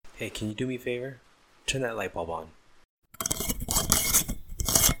Hey, can you do me a favor? Turn that light bulb on.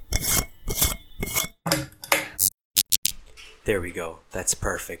 There we go. That's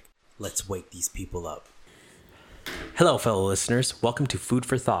perfect. Let's wake these people up. Hello, fellow listeners. Welcome to Food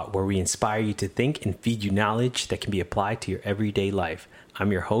for Thought, where we inspire you to think and feed you knowledge that can be applied to your everyday life.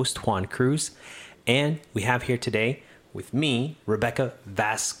 I'm your host, Juan Cruz, and we have here today with me, Rebecca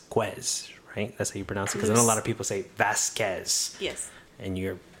Vasquez, right? That's how you pronounce it? Because I know a lot of people say Vasquez. Yes. And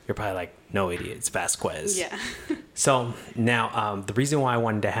you're probably like, no, idiot, it's Vasquez. Yeah. So now the reason why I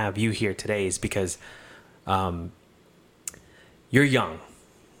wanted to have you here today is because you're young.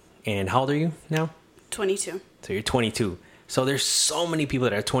 And how old are you now? 22. So you're 22. So there's so many people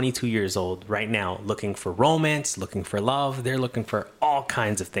that are 22 years old right now looking for romance, looking for love. They're looking for all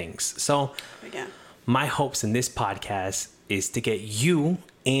kinds of things. So Yeah. my hopes in this podcast is to get you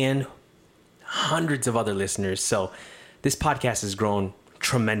and hundreds of other listeners. So this podcast has grown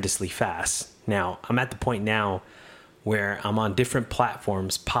tremendously fast. Now, I'm at the point now where I'm on different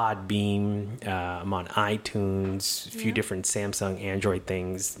platforms, Podbeam, I'm on iTunes, a few different Samsung Android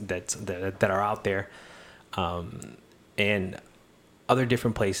things that are out there, and other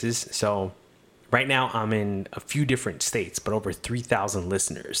different places. So right now I'm in a few different states, but over 3,000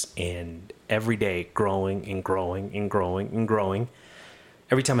 listeners, and every day growing and growing and growing and growing.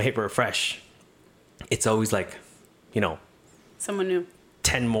 Every time I hit refresh, it's always like, Someone new.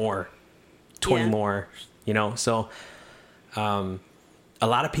 10 more, 20 more, So a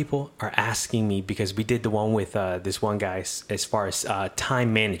lot of people are asking me, because we did the one with this one guy as far as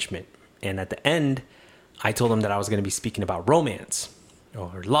time management. And at the end, I told him that I was going to be speaking about romance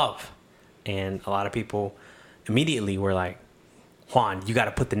or love. And a lot of people immediately were like, Juan, you got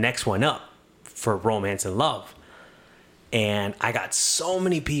to put the next one up for romance and love. And I got so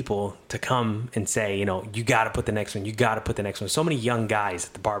many people to come and say, you got to put the next one. You got to put the next one. So many young guys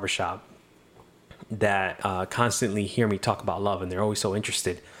at the barbershop that constantly hear me talk about love, and they're always so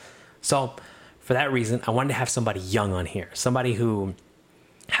interested. So for that reason, I wanted to have somebody young on here, somebody who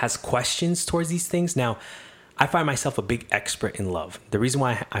has questions towards these things. Now, I find myself a big expert in love. The reason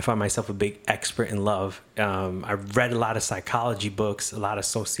why I find myself a big expert in love, I've read a lot of psychology books, a lot of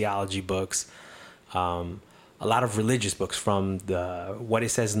sociology books, a lot of religious books, from what it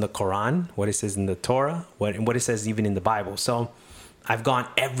says in the Quran, what it says in the Torah, what it says even in the Bible. So I've gone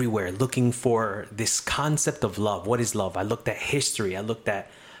everywhere looking for this concept of love. What is love? I looked at history. I looked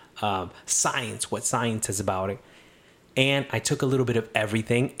at science, what science says about it. And I took a little bit of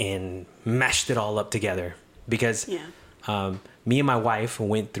everything and meshed it all up together, because me and my wife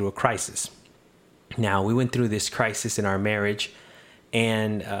went through a crisis. Now, we went through this crisis in our marriage.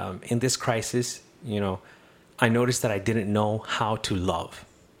 And in this crisis, I noticed that I didn't know how to love,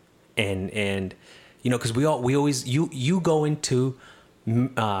 and because we always you go into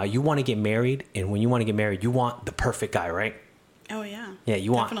you want to get married, and when you want to get married, you want the perfect guy, right? Oh yeah. Yeah,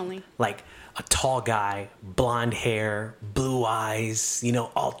 you want definitely like a tall guy, blonde hair, blue eyes,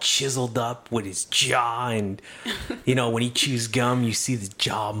 all chiseled up with his jaw, and when he chews gum, you see the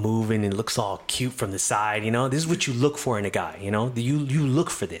jaw moving and it looks all cute from the side. This is what you look for in a guy. You look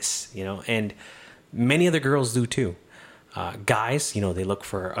for this. And many other girls do too. Guys, they look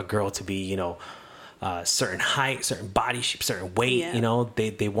for a girl to be, certain height, certain body shape, certain weight. Yeah.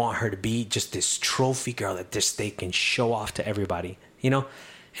 They want her to be just this trophy girl that they can show off to everybody.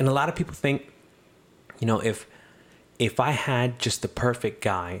 And a lot of people think, if I had just the perfect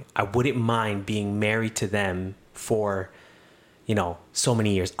guy, I wouldn't mind being married to them for, so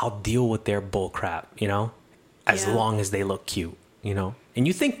many years. I'll deal with their bull crap, as long as they look cute, And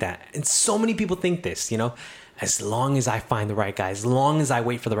you think that. And so many people think this, as long as I find the right guy, as long as I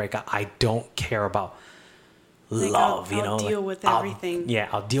wait for the right guy, I don't care about love, I'll deal with everything.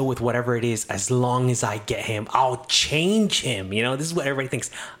 I'll deal with whatever it is as long as I get him. I'll change him. This is what everybody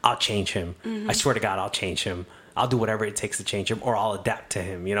thinks. I'll change him. Mm-hmm. I swear to God, I'll change him. I'll do whatever it takes to change him, or I'll adapt to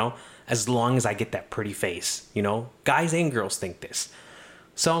him, as long as I get that pretty face, Guys and girls think this.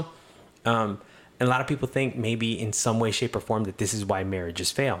 So, and a lot of people think maybe in some way, shape, or form that this is why marriages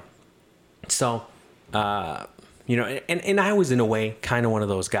fail. So, and I was in a way kind of one of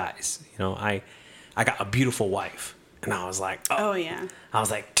those guys. I got a beautiful wife, and I was like, oh yeah. I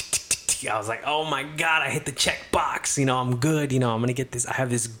was like, oh my God, I hit the check box. I'm good. I'm gonna get this. I have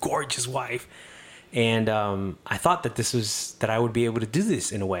this gorgeous wife, and I thought that I would be able to do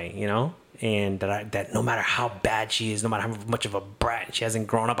this in a way, and that no matter how bad she is, no matter how much of a brat she hasn't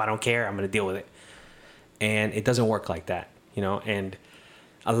grown up, I don't care. I'm gonna deal with it. And it doesn't work like that, And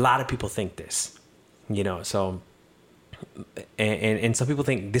a lot of people think this, So. And some people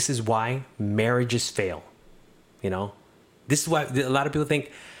think this is why marriages fail. This is why a lot of people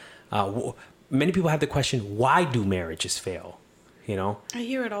think Many people have the question, why do marriages fail? You know, I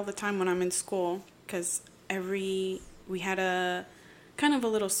hear it all the time when I'm in school, because we had a kind of a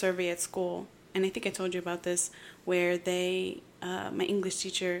little survey at school, and I think I told you about this, where my English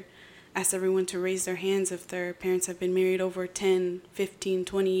teacher asked everyone to raise their hands if their parents have been married over 10, 15,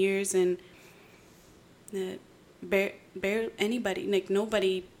 20 years, and anybody, like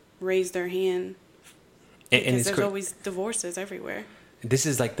nobody raised their hand, because there's always divorces everywhere. This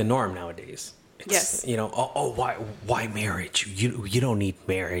is like the norm nowadays. Yes. You know, why marriage? You don't need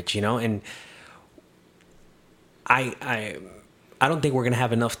marriage, you know? And I don't think we're going to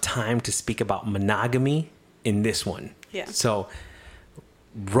have enough time to speak about monogamy in this one. Yeah. So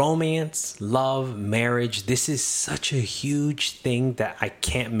romance, love, marriage, this is such a huge thing that I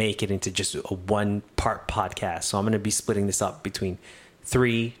can't make it into just a 1-part podcast. So I'm going to be splitting this up between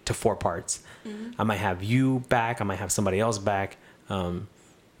 3 to 4 parts. Mm-hmm. I might have you back. I might have somebody else back.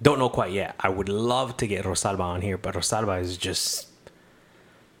 Don't know quite yet. I would love to get Rosalba on here, but Rosalba is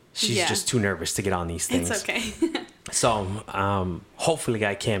she's just too nervous to get on these things. It's okay. So hopefully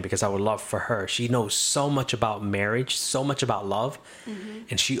I can, because I would love for her. She knows so much about marriage, so much about love,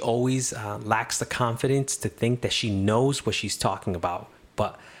 and she always lacks the confidence to think that she knows what she's talking about.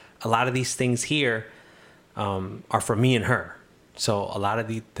 But a lot of these things here are for me and her. So a lot of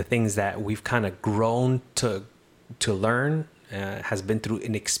the things that we've kind of grown to learn has been through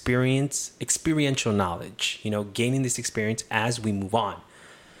an experiential knowledge, you know, gaining this experience as we move on.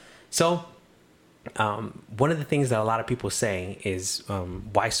 So one of the things that a lot of people say is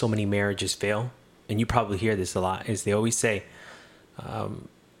why so many marriages fail, and you probably hear this a lot, is they always say, well,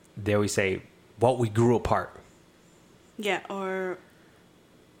 we grew apart. Yeah, or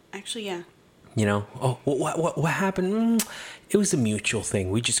actually, yeah. You know, oh, what happened? It was a mutual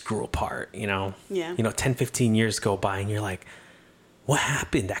thing. We just grew apart, you know. Yeah. You know, 10, 15 years go by and you're like, what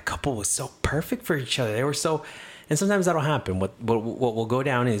happened? That couple was so perfect for each other. They were so... And sometimes that'll happen. What will go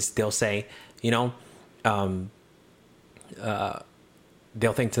down is they'll say, you know,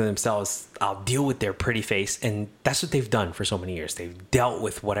 they'll think to themselves, I'll deal with their pretty face. And that's what they've done for so many years. They've dealt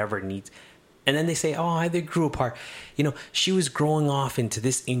with whatever needs. And then they say, oh, they grew apart. You know, she was growing off into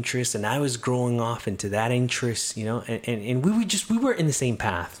this interest and I was growing off into that interest, you know, and we were in the same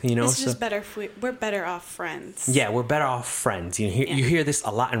path, you know. It's just better if we're better off friends. Yeah, we're better off friends. You know, you hear this a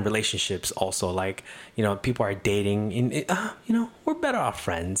lot in relationships also, like, you know, people are dating and, you know, we're better off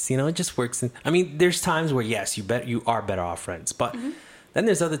friends. You know, it just works. I mean, there's times where, yes, you are better off friends. But then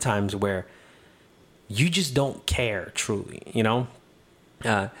there's other times where you just don't care truly, you know.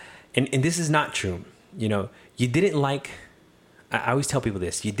 And this is not true. You know, you didn't like, I always tell people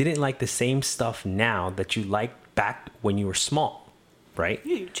this, you didn't like the same stuff now that you liked back when you were small, right?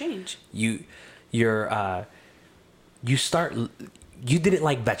 Yeah, you change. You didn't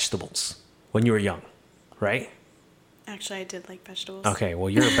like vegetables when you were young, right? Actually, I did like vegetables. Okay, well,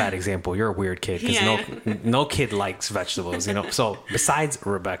 you're a bad example. You're a weird kid because no kid likes vegetables, you know. So besides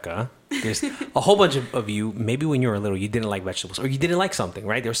Rebecca, there's a whole bunch of you, maybe when you were little, you didn't like vegetables or you didn't like something,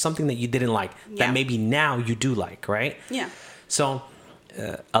 right? There was something that you didn't like that maybe now you do like, right? Yeah. So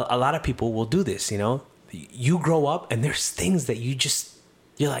a lot of people will do this, you know. You grow up and there's things that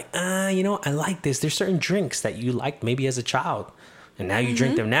you're like, you know, I like this. There's certain drinks that you liked maybe as a child and now you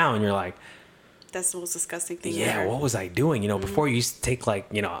drink them now and you're like, that's the most disgusting thing ever. What was I doing? You know, before you used to take like,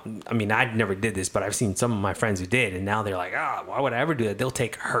 you know, I mean, I never did this, but I've seen some of my friends who did. And now they're like, why would I ever do that? They'll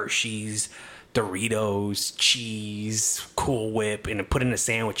take Hershey's, Doritos, cheese, Cool Whip, and put it in a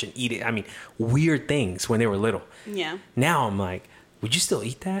sandwich and eat it. I mean, weird things when they were little. Yeah. Now I'm like, would you still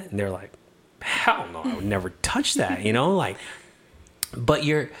eat that? And they're like, hell no, I would never touch that, you know? Like, but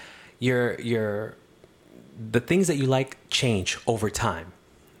the things that you like change over time.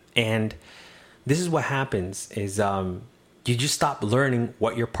 And this is what happens is you just stop learning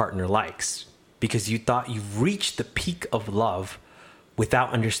what your partner likes because you thought you've reached the peak of love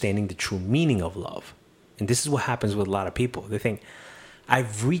without understanding the true meaning of love. And this is what happens with a lot of people. They think,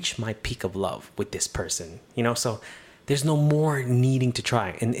 I've reached my peak of love with this person, you know, so there's no more needing to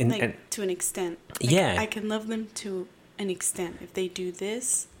try. And to an extent. Like, yeah. I can love them to an extent. If they do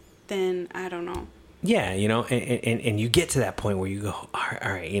this, then I don't know. Yeah, you know, and you get to that point where you go, all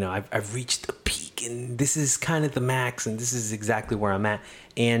right, you know, I've reached the peak and this is kind of the max and this is exactly where I'm at.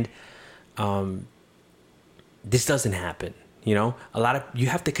 And this doesn't happen, you know, you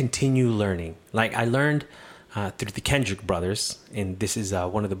have to continue learning. Like I learned through the Kendrick brothers, and this is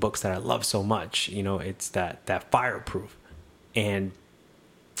one of the books that I love so much, you know, it's that Fireproof. And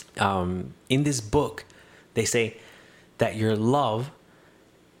in this book, they say that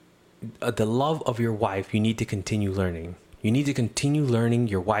the love of your wife, you need to continue learning You need to continue learning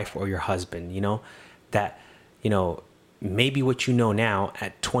your wife or your husband, that, maybe what you know now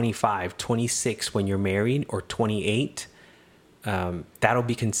at 25, 26 when you're married, or 28, that'll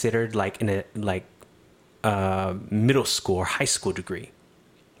be considered like in a middle school or high school degree,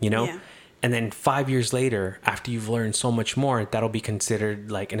 Yeah. And then 5 years later, after you've learned so much more, that'll be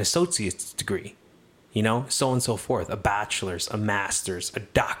considered like an associate's degree, so on and so forth, a bachelor's, a master's, a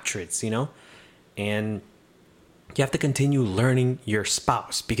doctorate's, and you have to continue learning your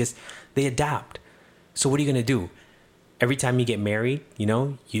spouse because they adapt. So what are you going to do? Every time you get married,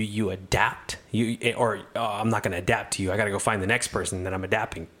 you adapt. I'm not going to adapt to you. I got to go find the next person that I'm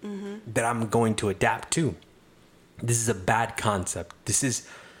adapting, that I'm going to adapt to. This is a bad concept. This is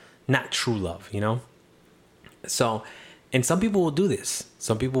not true love, So, and some people will do this.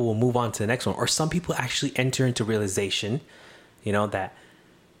 Some people will move on to the next one. Or some people actually enter into realization, that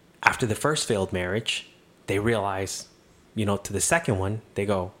after the first failed marriage, they realize, to the second one, they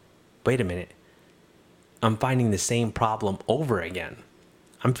go, wait a minute. I'm finding the same problem over again.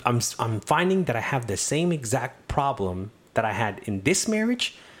 I'm finding that I have the same exact problem that I had in this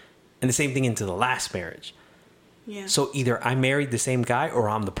marriage and the same thing into the last marriage. Yeah. So either I married the same guy or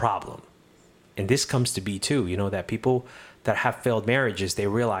I'm the problem. And this comes to be too, that people that have failed marriages, they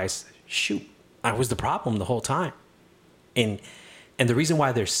realize, shoot, I was the problem the whole time. And the reason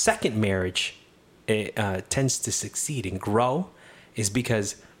why their second marriage tends to succeed and grow is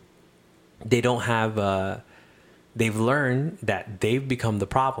because they don't have, they've learned that they've become the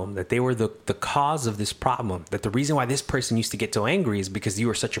problem, that they were the cause of this problem, that the reason why this person used to get so angry is because you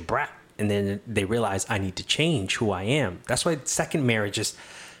were such a brat. And then they realize I need to change who I am. That's why second marriages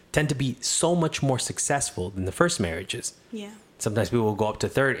tend to be so much more successful than the first marriages. Yeah. Sometimes people will go up to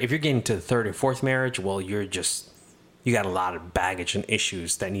third. If you're getting to the third and fourth marriage, well, you got a lot of baggage and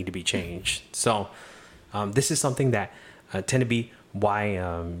issues that need to be changed. So this is something that tend to be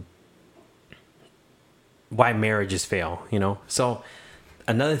why marriages fail, So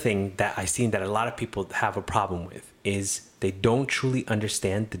another thing that I've seen that a lot of people have a problem with is they don't truly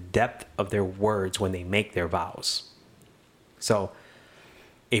understand the depth of their words when they make their vows. So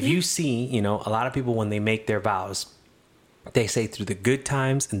if you see, a lot of people when they make their vows, they say through the good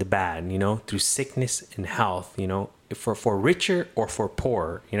times and the bad, through sickness and health, for richer or for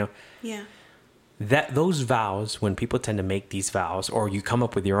poorer, Yeah. That those vows, when people tend to make these vows, or you come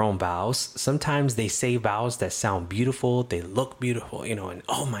up with your own vows, sometimes they say vows that sound beautiful, they look beautiful, and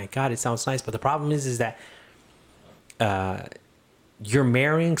oh my God, it sounds nice. But the problem is that you're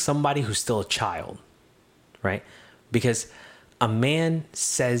marrying somebody who's still a child, right? Because a man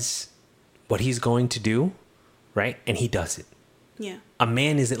says what he's going to do, right? And he does it. Yeah. A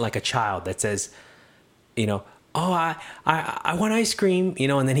man isn't like a child that says, oh, I want ice cream,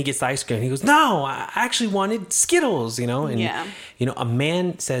 and then he gets the ice cream and he goes, no, I actually wanted Skittles, and, Yeah. A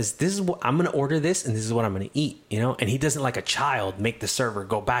man says, this is what I'm going to order this and this is what I'm going to eat, and he doesn't like a child make the server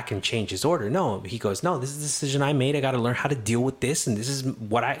go back and change his order. No, he goes, no, this is the decision I made. I got to learn how to deal with this. And this is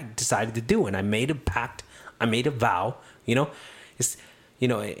what I decided to do. And I made a pact. I made a vow, it's,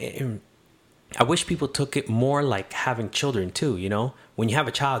 I wish people took it more like having children too, When you have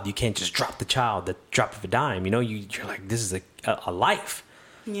a child, you can't just drop the child, the drop of a dime, you're like, this is a life.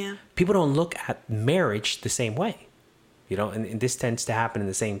 Yeah. People don't look at marriage the same way, and this tends to happen in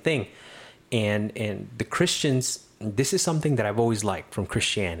the same thing. And the Christians, this is something that I've always liked from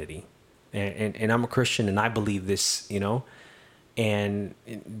Christianity. And I'm a Christian and I believe this, and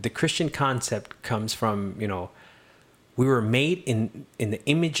the Christian concept comes from, we were made in the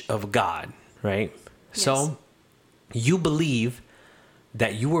image of God. Right? Yes. So you believe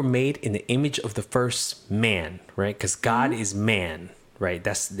that you were made in the image of the first man, right? Because God is man, right?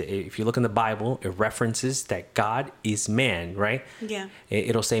 If you look in the Bible, it references that God is man, right? Yeah.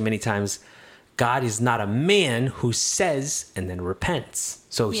 It'll say many times, God is not a man who says and then repents.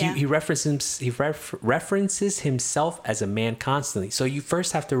 So he references himself as a man constantly. So you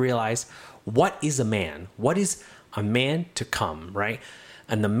first have to realize, what is a man? What is a man to come, right?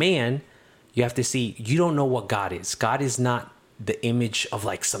 And the man, you have to see, you don't know what God is. God is not the image of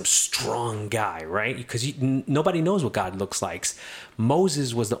like some strong guy, right? Because nobody knows what God looks like.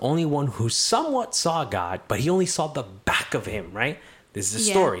 Moses was the only one who somewhat saw God, but he only saw the back of him, right? This is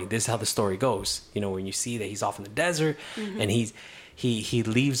the story. This is how the story goes. When you see that he's off in the desert and he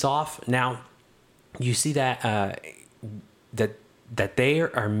leaves off. Now, you see that that they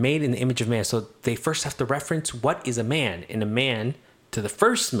are made in the image of man. So they first have to reference what is a man. And a man, to the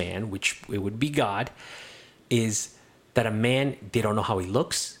first man, which it would be God, is that a man, they don't know how he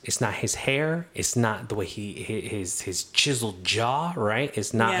looks. It's not his hair. It's not the way his chiseled jaw, right?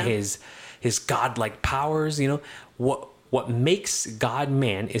 It's not his godlike powers. what makes God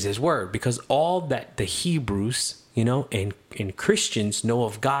man is his word, because all that the Hebrews, and Christians know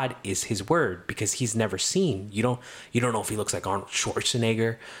of God is his word, because he's never seen. You don't know if he looks like Arnold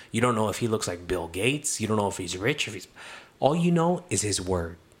Schwarzenegger. You don't know if he looks like Bill Gates. You don't know if he's rich, all you know is his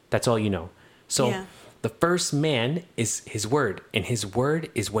word. That's all you know. So the first man is his word, and his word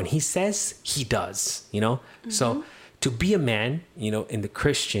is when he says, he does, So to be a man, in the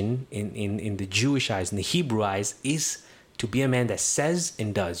Christian, in the Jewish eyes, in the Hebrew eyes, is to be a man that says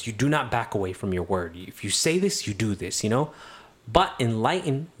and does. You do not back away from your word. If you say this, you do this, but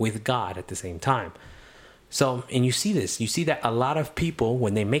enlightened with God at the same time. So, and you see this, you see that a lot of people,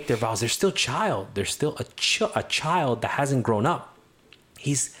 when they make their vows, they're still child. They're still a child that hasn't grown up.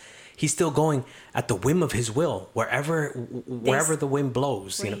 He's still going at the whim of his will, wherever the wind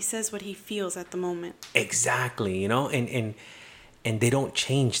blows. He says what he feels at the moment. Exactly, and they don't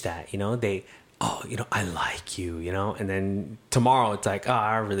change that, they, I like you, and then tomorrow it's like,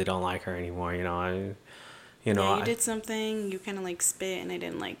 I really don't like her anymore, you did something, you kind of like spit, and I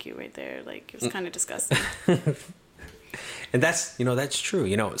didn't like you right there. Like, it was kind of disgusting. And that's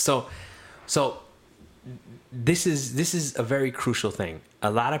true, so this is a very crucial thing. A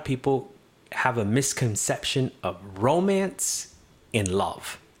lot of people have a misconception of romance and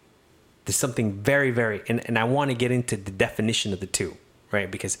love. There's something very, very, and I want to get into the definition of the two, right?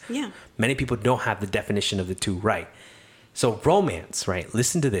 Because many people don't have the definition of the two right. So romance, right?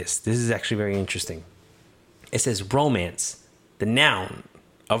 Listen to this. This is actually very interesting. It says romance, the noun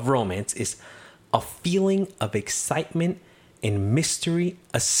of romance is a feeling of excitement and mystery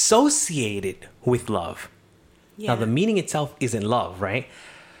associated with love. Now, the meaning itself isn't love, right?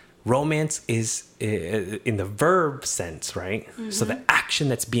 Romance is in the verb sense, right? Mm-hmm. So the action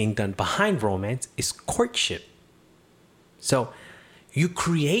that's being done behind romance is courtship. So you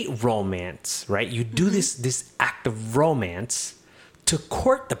create romance, right? You do this act of romance to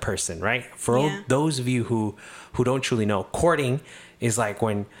court the person, right? For those of you who don't truly know, courting is like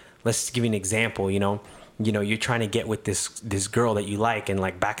when, let's give you an example, you're trying to get with this girl that you like, and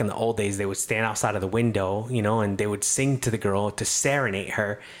like back in the old days, they would stand outside of the window, and they would sing to the girl to serenade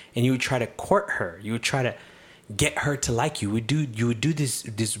her, and you would try to court her. You would try to get her to like you. You would do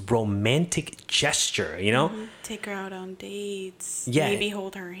this romantic gesture, Take her out on dates. Yeah. Maybe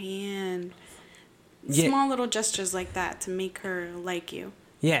hold her hand. Small little gestures like that to make her like you.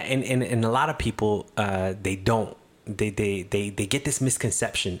 Yeah, and a lot of people they don't. They get this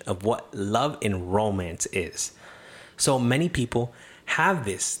misconception of what love and romance is. So many people have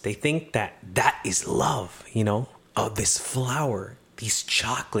this. They think that is love, Oh, this flower, these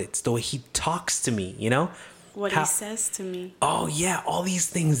chocolates, the way he talks to me, What he says to me. Oh, yeah, all these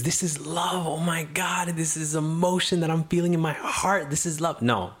things. This is love. Oh, my God. This is emotion that I'm feeling in my heart. This is love.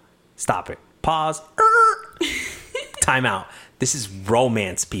 No, stop it. Pause. Time out. This is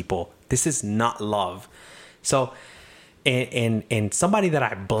romance, people. This is not love. So, and somebody that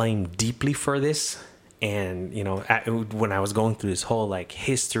I blame deeply for this, and when I was going through this whole like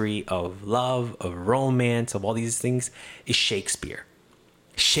history of love, of romance, of all these things, is Shakespeare.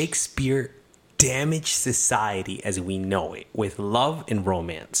 Shakespeare damaged society as we know it with love and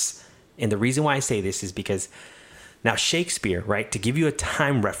romance. And the reason why I say this is because now Shakespeare, right, to give you a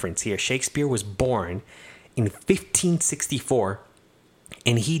time reference here, Shakespeare was born in 1564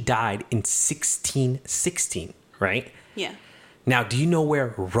 and he died in 1616, right? Yeah. Now, do you know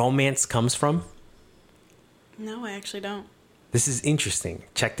where romance comes from? No, I actually don't. This is interesting.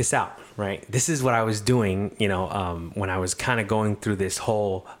 Check this out, right? This is what I was doing, when I was kind of going through this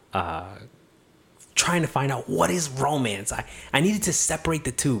whole trying to find out what is romance. I needed to separate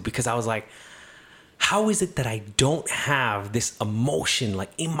the two because I was like, how is it that I don't have this emotion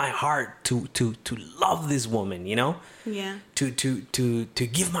like in my heart to love this woman, Yeah. To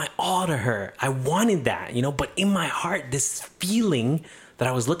give my all to her. I wanted that, but in my heart, this feeling that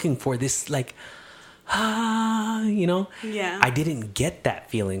I was looking for, this like, Yeah. I didn't get that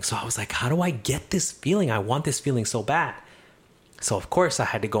feeling. So I was like, how do I get this feeling? I want this feeling so bad. So of course I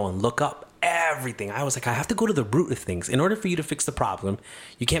had to go and look up everything. I was like, I have to go to the root of things. In order for you to fix the problem,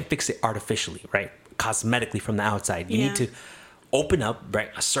 you can't fix it artificially, right? Cosmetically from the outside. You need to open up, right?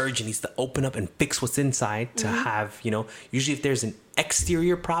 A surgeon needs to open up and fix what's inside to have, usually if there's an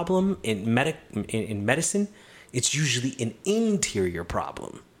exterior problem in medicine, it's usually an interior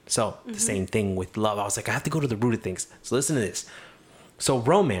problem. So the same thing with love. I was like, I have to go to the root of things. So listen to this. So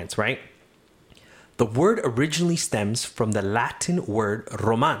romance, right? The word originally stems from the Latin word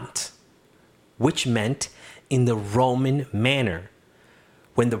romant, which meant in the Roman manner.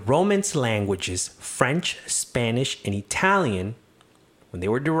 When the Romance languages, French, Spanish, and Italian, when they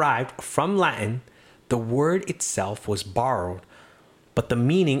were derived from Latin, the word itself was borrowed, but the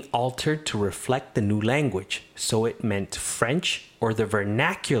meaning altered to reflect the new language. So it meant French, or the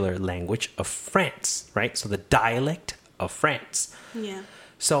vernacular language of France, right? So the dialect of France. Yeah.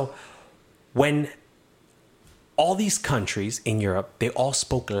 So when all these countries in Europe, they all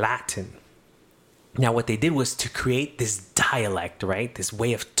spoke Latin. Now, what they did was to create this dialect, right? This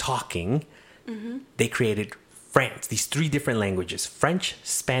way of talking. They created France, these three different languages, French,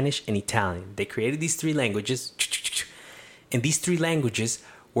 Spanish, and Italian. They created these three languages. And these three languages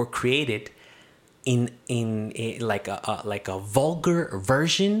were created in like a vulgar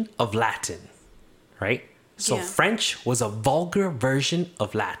version of Latin, right? So Yeah. French was a vulgar version of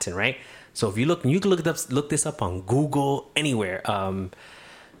Latin, right? So if you can look this up on Google, anywhere.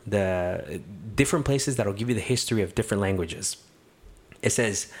 The different places that'll give you the history of different languages. It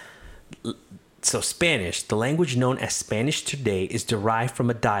says, so Spanish, the language known as Spanish today, is derived from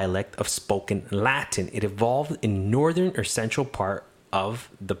a dialect of spoken Latin. It evolved in northern or central part of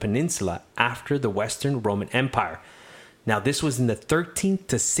the peninsula after the Western Roman Empire. Now, this was in the 13th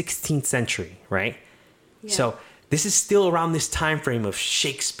to 16th century, right? Yeah. So this is still around this time frame of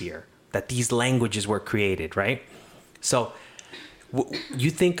Shakespeare that these languages were created, right? So you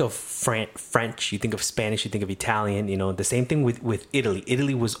think of French, you think of Spanish, you think of Italian, the same thing with Italy.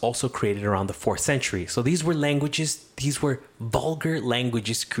 Italy was also created around the 4th century. So these were vulgar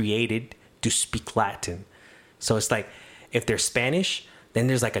languages created to speak Latin. So it's like, if they're Spanish, then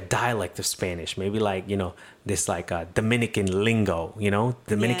there's like a dialect of Spanish, maybe like, this like Dominican lingo,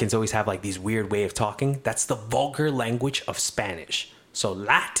 Dominicans always have like these weird way of talking. That's the vulgar language of Spanish. So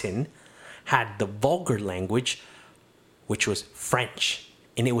Latin had the vulgar language, which was French,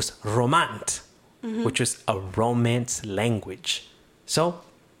 and it was Romance, which was a Romance language. So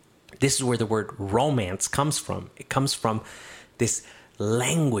this is where the word romance comes from. It comes from this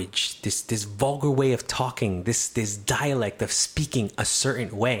language, this vulgar way of talking, this dialect of speaking a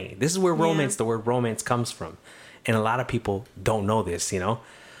certain way. This is where the word romance comes from. And a lot of people don't know this,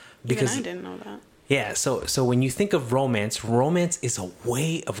 Because even I didn't know that. Yeah, so when you think of romance is a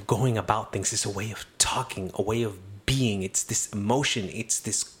way of going about things. It's a way of talking, a way of being. It's this emotion, it's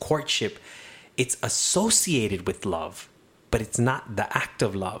this courtship. It's associated with love, but it's not the act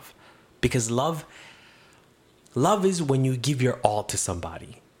of love. Because love is when you give your all to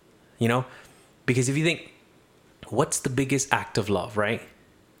somebody, Because if you think, what's the biggest act of love, right?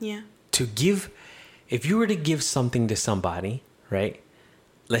 Yeah. If you were to give something to somebody, right?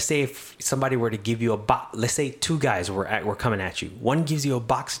 Let's say if somebody were to give you let's say two guys were coming at you. One gives you a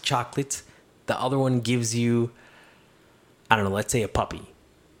box of chocolates. The other one gives you, I don't know, let's say a puppy.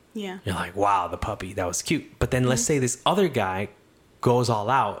 Yeah. You're like, wow, the puppy, that was cute. But then let's say this other guy goes all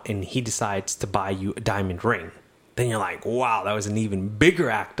out and he decides to buy you a diamond ring. Then you're like, wow, that was an even bigger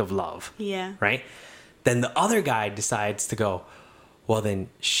act of love. Yeah. Right? Then the other guy decides to go, well then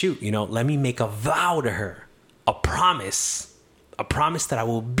shoot, let me make a vow to her. A promise that I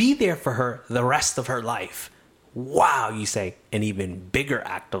will be there for her the rest of her life. Wow, you say, an even bigger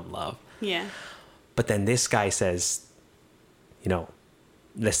act of love. Yeah. But then this guy says,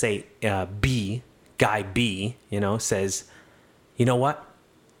 let's say guy B, says, you know what?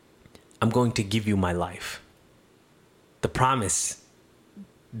 I'm going to give you my life. The promise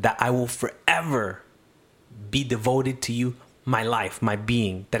that I will forever be devoted to you, my life, my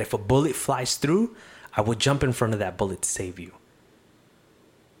being, that if a bullet flies through, I will jump in front of that bullet to save you.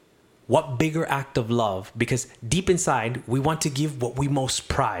 What bigger act of love? Because deep inside, we want to give what we most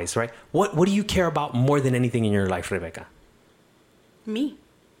prize, right? What do you care about more than anything in your life, Rebecca? Me.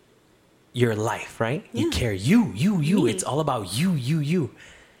 Your life, right? Yeah. You care. You. Me. It's all about you.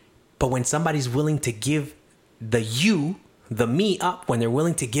 But when somebody's willing to give the me up, when they're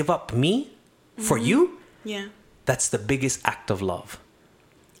willing to give up me for you, Yeah. that's the biggest act of love.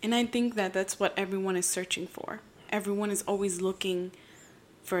 And I think that that's what everyone is searching for. Everyone is always looking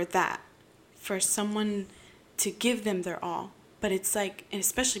for that, for someone to give them their all. But it's like, and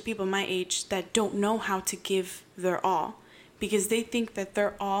especially people my age that don't know how to give their all, because they think that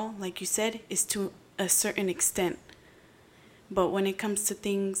their all, like you said, is to a certain extent. But when it comes to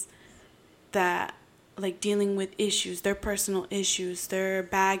things that, like dealing with issues, their personal issues, their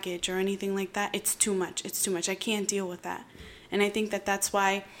baggage or anything like that, it's too much. It's too much. I can't deal with that. And I think that that's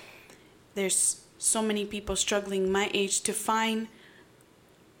why there's so many people struggling my age to find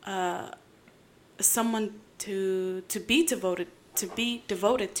someone to be devoted to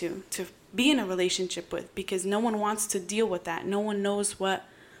be in a relationship with, because no one wants to deal with that. No one knows what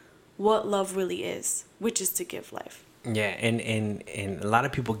love really is, which is to give life. Yeah, and a lot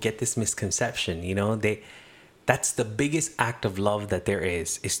of people get this misconception, That's the biggest act of love that there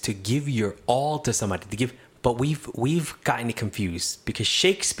is to give your all to somebody, to give. But we've gotten it confused because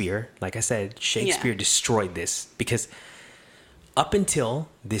Shakespeare, like I said, Shakespeare destroyed this, because up until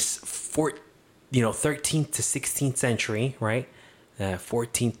this 13th to 16th century, right?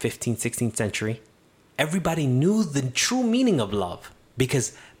 14th, 15th, 16th century, everybody knew the true meaning of love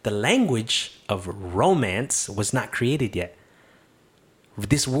because the language of romance was not created yet.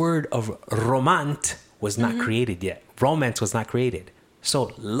 This word of romant was not created yet. Romance was not created.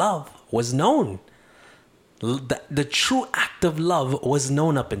 So love was known. The true act of love was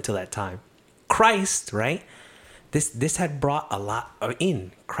known up until that time. Christ, right? This had brought a lot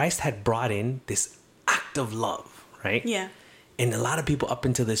in. Christ had brought in this act of love, right? Yeah. And a lot of people up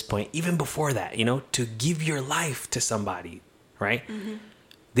until this point, even before that, to give your life to somebody, right? Mm-hmm.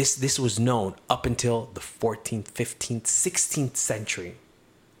 This was known up until the 14th, 15th, 16th century.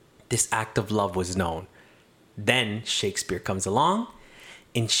 This act of love was known. Then Shakespeare comes along,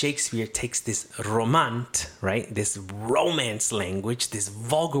 and Shakespeare takes this romant, right? This romance language, this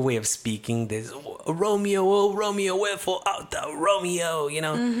vulgar way of speaking, this Romeo, oh Romeo, wherefore art thou Romeo,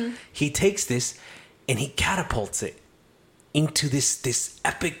 Mm-hmm. He takes this and he catapults it into this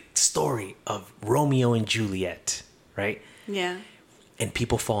epic story of Romeo and Juliet, right? Yeah. And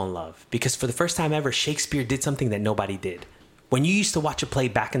people fall in love because for the first time ever, Shakespeare did something that nobody did. When you used to watch a play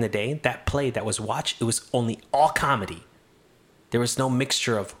back in the day, that play that was watched, it was only all comedy. There was no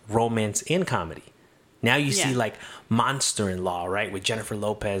mixture of romance and comedy. Now you see like Monster-in-Law, right? With Jennifer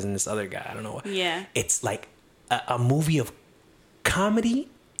Lopez and this other guy. I don't know. Yeah. It's like a movie of comedy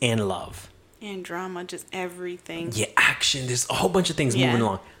and love. And drama, just everything. Yeah, action. There's a whole bunch of things moving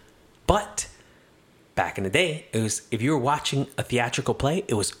along. But back in the day, it was, if you were watching a theatrical play,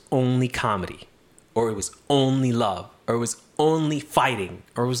 it was only comedy. Or it was only love. Or it was only fighting.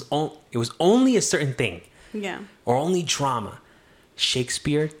 Or it was only a certain thing. Yeah. Or only drama.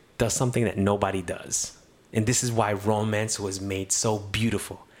 Shakespeare does something that nobody does. And this is why romance was made so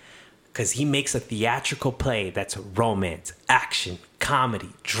beautiful. Because he makes a theatrical play that's romance, action,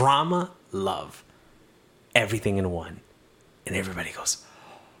 comedy, drama, love. Everything in one. And everybody goes,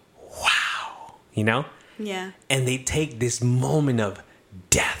 wow. Yeah. And they take this moment of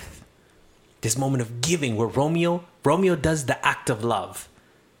death. This moment of giving where Romeo does the act of love.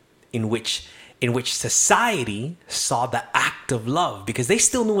 In which society saw the act of love because they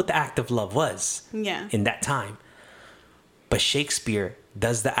still knew what the act of love was in that time. But Shakespeare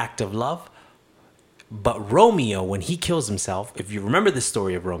does the act of love. But Romeo, when he kills himself, if you remember the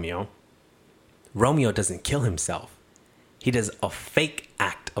story of Romeo doesn't kill himself. He does a fake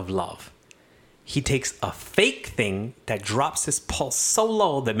act of love. He takes a fake thing that drops his pulse so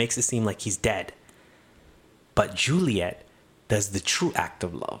low that makes it seem like he's dead. But Juliet does the true act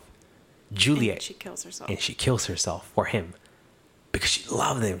of love. Juliet. And she kills herself. And she kills herself for him. Because she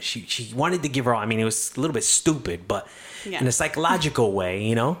loved him. She wanted to give her all. I mean, it was a little bit stupid, but in a psychological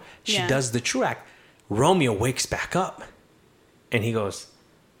way, she does the true act. Romeo wakes back up. And he goes,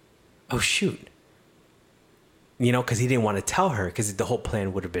 oh, shoot. Because he didn't want to tell her because the whole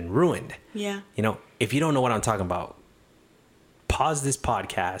plan would have been ruined. Yeah. If you don't know what I'm talking about, pause this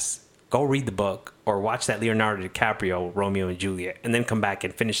podcast, go read the book, or watch that Leonardo DiCaprio, Romeo and Juliet, and then come back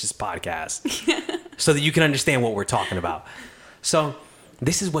and finish this podcast so that you can understand what we're talking about. So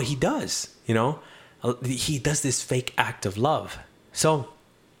this is what he does, He does this fake act of love. So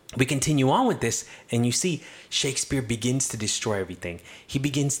we continue on with this, and you see Shakespeare begins to destroy everything. He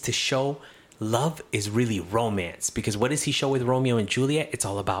begins to show love is really romance. Because what does he show with Romeo and Juliet? It's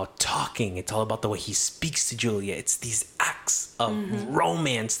all about talking. It's all about the way he speaks to Juliet. It's these acts of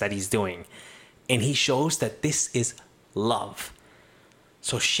romance that he's doing. And he shows that this is love.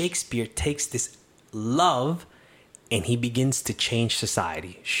 So Shakespeare takes this love and he begins to change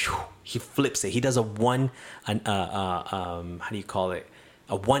society. He flips it. He does a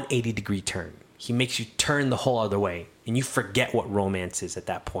 180 degree turn. He makes you turn the whole other way and you forget what romance is at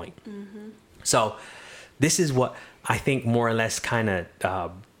that point. Mm-hmm. So this is what I think more or less kind of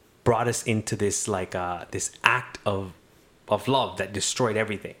brought us into this this act of love that destroyed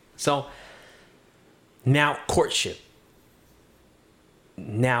everything. So now courtship.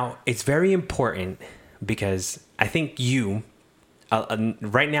 Now it's very important because I think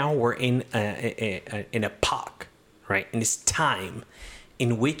right now we're in an epoch, right? In this time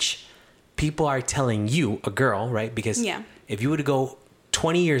in which people are telling you, a girl, right? Because if you were to go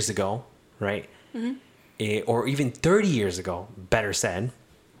 20 years ago, right? Mm-hmm. Or even 30 years ago, better said,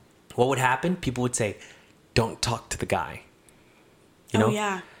 what would happen? People would say, don't talk to the guy.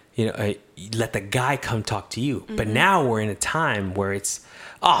 let the guy come talk to you. But now we're in a time where it's,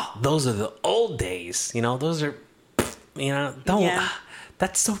 those are the old days. Those are,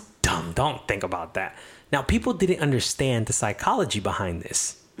 that's so dumb. Don't think about that. Now, people didn't understand the psychology behind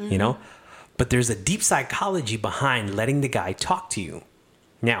this, but there's a deep psychology behind letting the guy talk to you.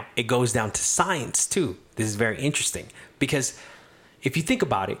 Now, it goes down to science too. This is very interesting because if you think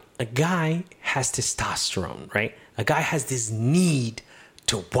about it, a guy has testosterone, right? A guy has this need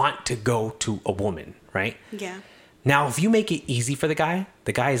to want to go to a woman, right? Yeah. Now, if you make it easy for the guy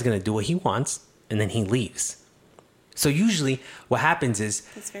is going to do what he wants and then he leaves. So usually what happens is,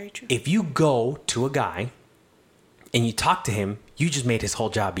 that's very true. If you go to a guy and you talk to him, you just made his whole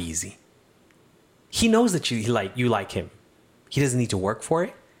job easy. He knows that you like him. He doesn't need to work for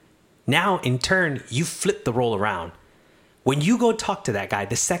it. Now, in turn, you flip the role around. When you go talk to that guy,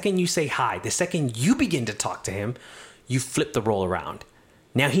 the second you say hi, the second you begin to talk to him, you flip the role around.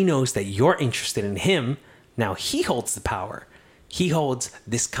 Now he knows that you're interested in him. Now he holds the power. He holds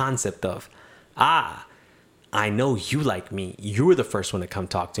this concept of, I know you like me. You're the first one to come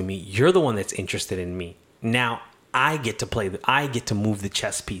talk to me. You're the one that's interested in me. Now I get to move the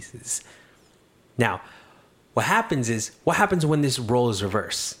chess pieces. Now, what happens when this role is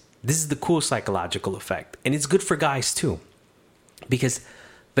reversed? This is the cool psychological effect. And it's good for guys too. Because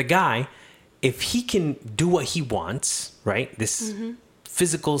the guy, if he can do what he wants, right? This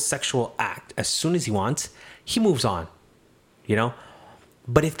physical sexual act, as soon as he wants, he moves on,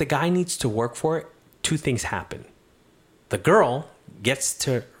 But if the guy needs to work for it, two things happen. The girl gets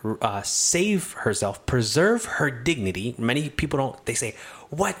to save herself, preserve her dignity. Many people they say,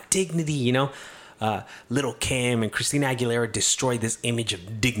 what dignity, Little Kim and Christina Aguilera destroy this image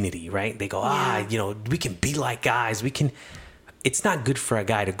of dignity, right? They go, we can be like guys. It's not good for a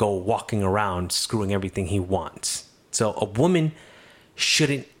guy to go walking around screwing everything he wants. So a woman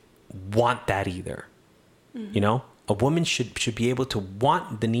shouldn't want that either. A woman should be able to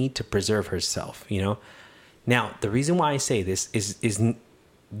want the need to preserve herself, Now, the reason why I say this is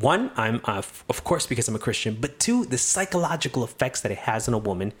one, I'm of course because I'm a Christian, but two, the psychological effects that it has on a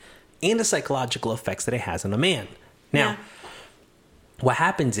woman and the psychological effects that it has on a man. Now, what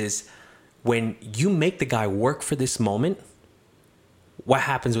happens is when you make the guy work for this moment, what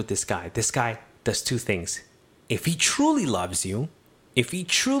happens with this guy? This guy does two things. If he truly loves you, if he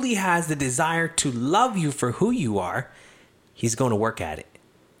truly has the desire to love you for who you are, he's going to work at it.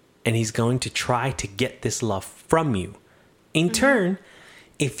 And he's going to try to get this love from you. In turn,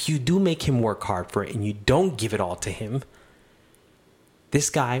 if you do make him work hard for it and you don't give it all to him, this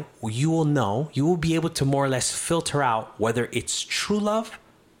guy, you will be able to more or less filter out whether it's true love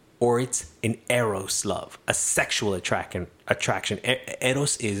or it's an eros love, a sexual attraction.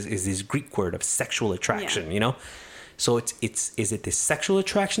 Eros is this Greek word of sexual attraction, So is it this sexual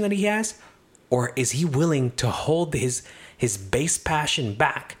attraction that he has, or is he willing to hold his base passion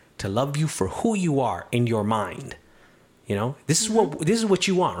back to love you for who you are in your mind? This is what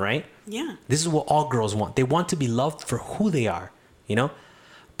you want, right? Yeah. This is what all girls want. They want to be loved for who they are,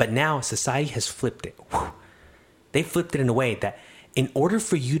 But now society has flipped it. They flipped it in a way that in order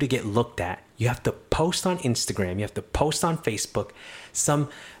for you to get looked at, you have to post on Instagram, you have to post on Facebook some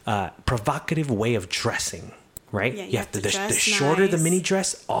provocative way of dressing, right? Yeah, you have to dress the shorter nice. the mini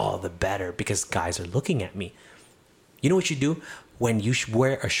dress, all the better, because guys are looking at me. You know what you do when you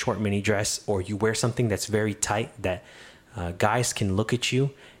wear a short mini dress or you wear something that's very tight that guys can look at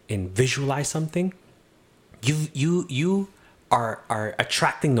you and visualize something? You are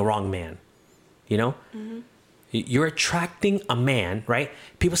attracting the wrong man, You're attracting a man, right?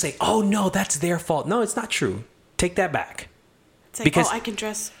 People say, oh, no, that's their fault. No, it's not true. Take that back. It's like, I can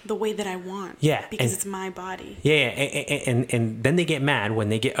dress the way that I want. Yeah. Because it's my body. Yeah. And then they get mad when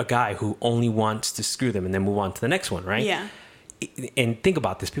they get a guy who only wants to screw them and then move on to the next one, right? Yeah. And think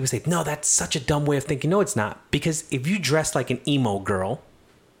about this. People say, no, that's such a dumb way of thinking. No, it's not. Because if you dress like an emo girl,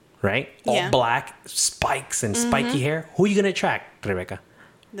 right? All black, spikes and spiky hair, who are you going to attract, Rebecca?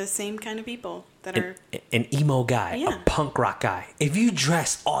 The same kind of people that are... An emo guy, a punk rock guy. If you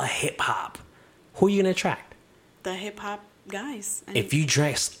dress all hip-hop, who are you going to attract? The hip-hop guys. If you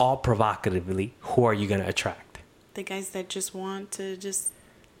dress all provocatively, who are you going to attract? The guys that just want to just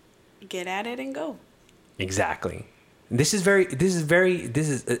get at it and go. Exactly. This is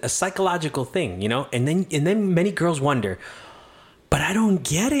a psychological thing, And then many girls wonder, but I don't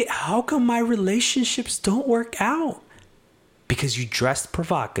get it. How come my relationships don't work out? Because you dressed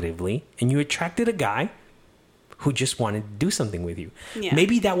provocatively and you attracted a guy who just wanted to do something with you. Yeah.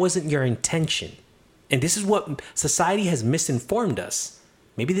 Maybe that wasn't your intention. And this is what society has misinformed us.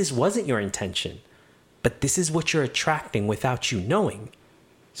 Maybe this wasn't your intention, but this is what you're attracting without you knowing.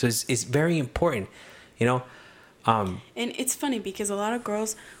 So it's very important, you know. And it's funny because a lot of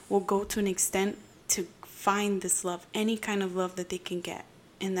girls will go to an extent to find this love, any kind of love that they can get.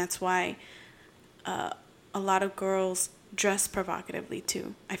 And that's why a lot of girls dress provocatively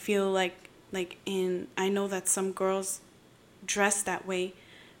too. I feel I know that some girls dress that way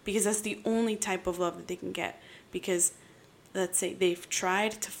because that's the only type of love that they can get. Because let's say they've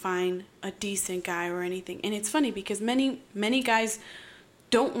tried to find a decent guy or anything. And it's funny because many guys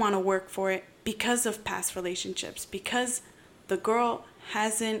don't want to work for it because of past relationships, because the girl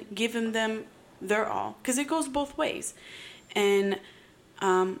hasn't given them their all, because it goes both ways. And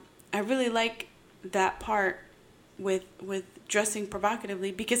I really like that part with dressing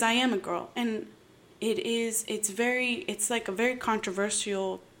provocatively, because I am a girl, and it's like a very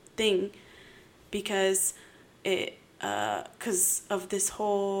controversial thing, because of this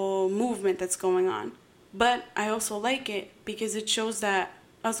whole movement that's going on. But I also like it because it shows that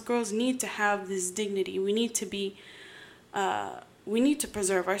us girls need to have this dignity. We need to be, we need to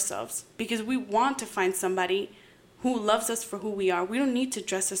preserve ourselves, because we want to find somebody who loves us for who we are. We don't need to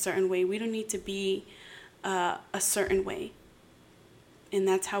dress a certain way. We don't need to be a certain way. And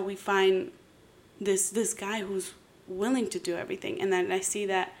that's how we find this guy who's willing to do everything. And then I see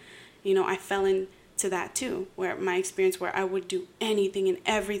that, I fell into that too, where my experience where I would do anything and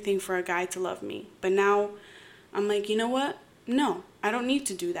everything for a guy to love me. But now I'm like, you know what? No, I don't need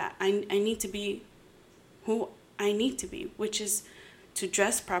to do that. I need to be who I need to be, which is to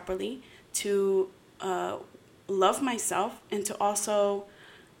dress properly, to love myself, and to also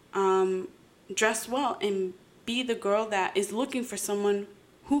dress well and be the girl that is looking for someone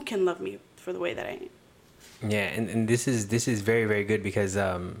who can love me for the way that I am. Yeah, and this is very, very good, because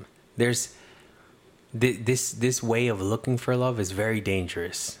there's this way of looking for love is very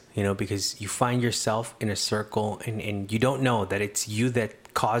dangerous, because you find yourself in a circle, and you don't know that it's you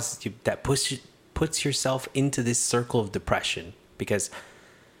that puts yourself into this circle of depression, because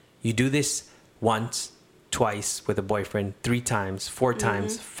you do this once, twice with a boyfriend, 3 times, 4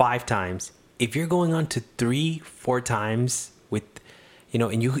 times, 5 times. If you're going on to 3-4 times with,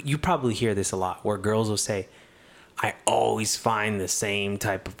 and you probably hear this a lot, where girls will say, I always find the same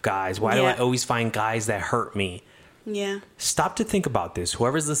type of guys. Why do I always find guys that hurt me? Yeah. Stop to think about this.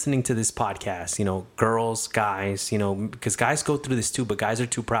 Whoever's listening to this podcast, girls, guys, because guys go through this too, but guys are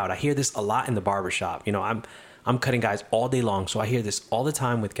too proud. I hear this a lot in the barbershop. I'm cutting guys all day long, so I hear this all the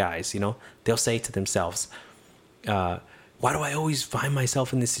time with guys. They'll say to themselves, why do I always find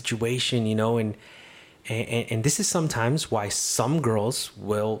myself in this situation? And this is sometimes why some girls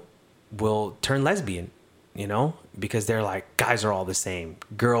will turn lesbian, because they're like, guys are all the same.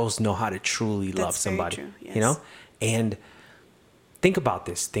 Girls know how to truly love somebody, very true, yes. And think about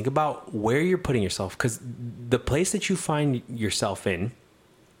this. Think about where you're putting yourself, because the place that you find yourself in,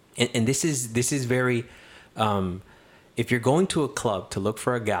 and this is very, if you're going to a club to look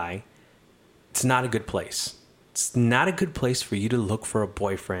for a guy, it's not a good place. It's not a good place for you to look for a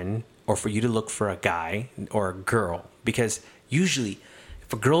boyfriend, or for you to look for a guy or a girl, because usually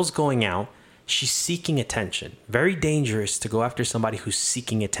if a girl's going out, she's seeking attention. Very dangerous to go after somebody who's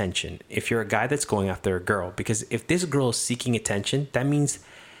seeking attention if you're a guy that's going after a girl, because if this girl is seeking attention, that means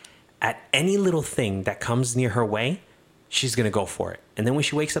at any little thing that comes near her way, she's going to go for it. And then when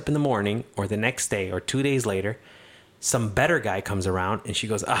she wakes up in the morning, or the next day, or 2 days later, some better guy comes around and she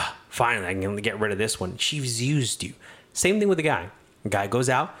goes, finally, I can get rid of this one. She's used you. Same thing with a guy. A guy goes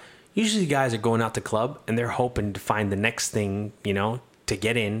out. Usually guys are going out to club and they're hoping to find the next thing, to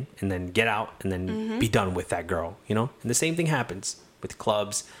get in and then get out and then be done with that girl, And the same thing happens with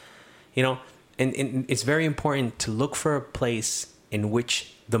clubs, and it's very important to look for a place in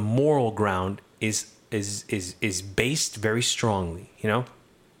which the moral ground is based very strongly, And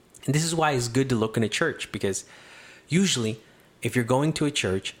this is why it's good to look in a church, because usually if you're going to a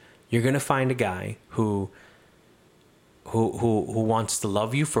church, you're going to find a guy who wants to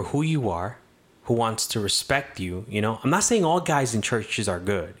love you for who you are, who wants to respect you, I'm not saying all guys in churches are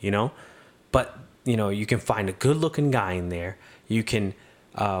good, but, you can find a good looking guy in there. You can,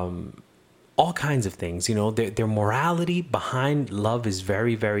 all kinds of things, their morality behind love is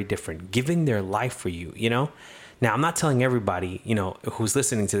very, very different. Giving their life for you, Now, I'm not telling everybody, who's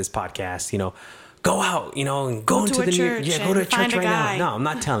listening to this podcast, go out, and go into the church. Go to a church right now. No, I'm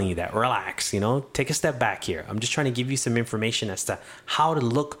not telling you that. Relax, take a step back here. I'm just trying to give you some information as to how to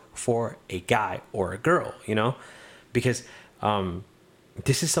look for a guy or a girl, because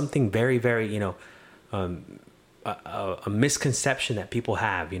this is something very, very, a misconception that people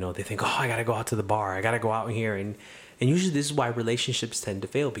have. They think, I got to go out to the bar. I got to go out here. And usually this is why relationships tend to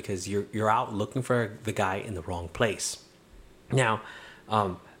fail, because you're out looking for the guy in the wrong place. Now,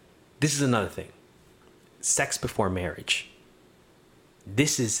 This is another thing. Sex before marriage.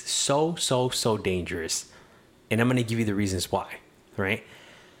 This is so, so, so dangerous. And I'm going to give you the reasons why, right?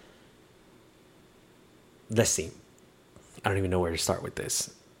 Let's see. I don't even know where to start with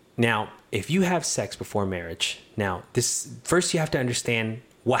this. Now, if you have sex before marriage, now this first you have to understand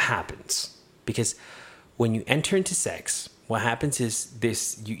what happens, because when you enter into sex, what happens is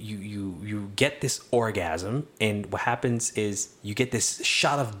this: you get this orgasm, and what happens is you get this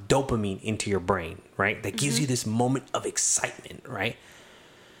shot of dopamine into your brain, right? That gives you this moment of excitement, right?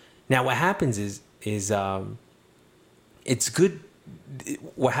 Now, what happens is it's good.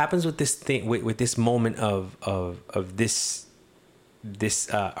 What happens with this thing, with this moment of this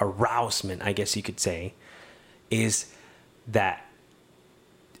arousement, I guess you could say, is that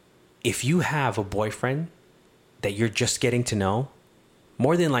if you have a boyfriend that you're just getting to know,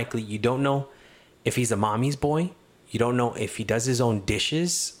 more than likely you don't know if he's a mommy's boy, you don't know if he does his own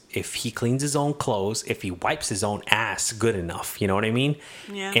dishes, if he cleans his own clothes, if he wipes his own ass good enough, you know what I mean?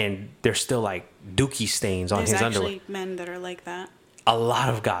 Yeah. And there's still like dookie stains on his underwear. There's actually men that are like that. A lot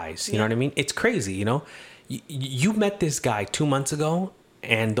of guys, you know what I mean? It's crazy, you know? You met this guy 2 months ago,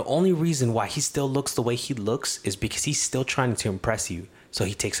 and the only reason why he still looks the way he looks is because he's still trying to impress you. So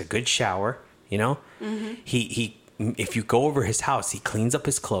he takes a good shower, you know? He if you go over his house, he cleans up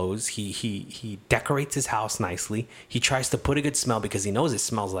his clothes. He decorates his house nicely. He tries to put a good smell because he knows it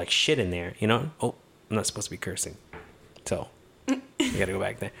smells like shit in there, you know? Oh, I'm not supposed to be cursing. So, I got to go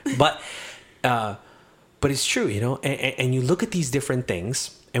back there. But it's true, you know? And you look at these different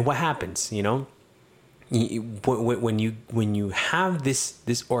things, and what happens, you know? When you have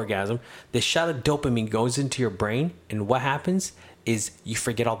this orgasm, this shot of dopamine goes into your brain, and what happens is you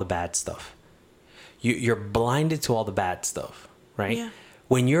forget all the bad stuff. You're blinded to all the bad stuff, right? Yeah.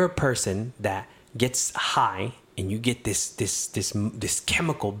 When you're a person that gets high and you get this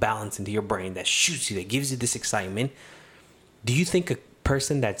chemical balance into your brain that shoots you, that gives you this excitement, do you think a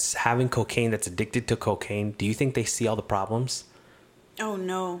person that's having cocaine, that's addicted to cocaine, do you think they see all the problems? Oh,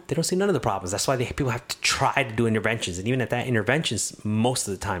 no. They don't see none of the problems. That's why people have to try to do interventions. And even at that, interventions most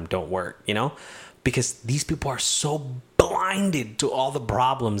of the time don't work, you know? Because these people are so blinded to all the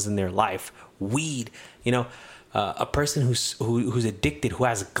problems in their life. Weed, you know, a person who's addicted, who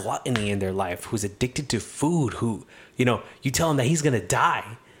has gluttony in their life, who's addicted to food, who, you know, you tell him that he's going to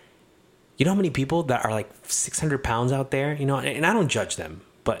die. You know how many people that are like 600 pounds out there, you know, and I don't judge them,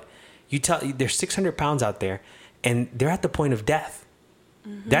 but there's 600 pounds out there and they're at the point of death.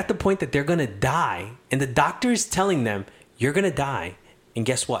 They're at the point that they're going to die, and the doctor is telling them, you're going to die. And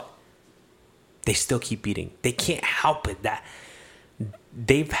guess what? They still keep eating. They can't help it that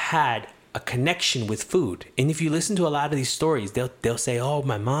they've had a connection with food. And if you listen to a lot of these stories, they'll say, oh,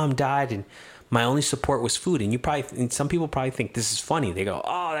 my mom died and my only support was food. And some people probably think this is funny. They go,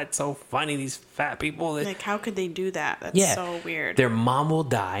 oh, that's so funny. These fat people. Like, how could they do that? That's so weird. Their mom will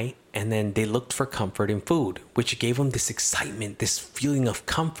die, and then they looked for comfort in food, which gave them this excitement, this feeling of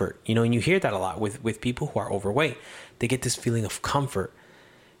comfort. You know, and you hear that a lot with people who are overweight. They get this feeling of comfort.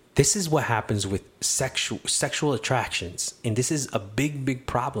 This is what happens with sexual attractions. And this is a big, big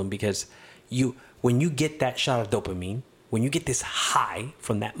problem because when you get that shot of dopamine, when you get this high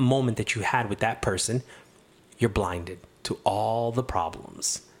from that moment that you had with that person, you're blinded to all the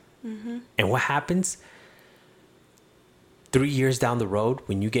problems. And what happens 3 years down the road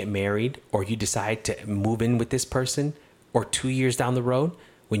when you get married, or you decide to move in with this person, or 2 years down the road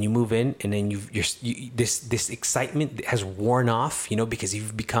when you move in, and then this excitement has worn off, you know, because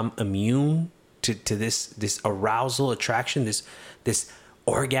you've become immune to this arousal, attraction, this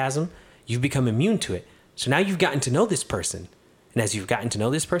orgasm. You've become immune to it. So now you've gotten to know this person. And as you've gotten to know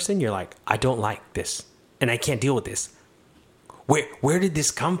this person, you're like, I don't like this. And I can't deal with this. Where did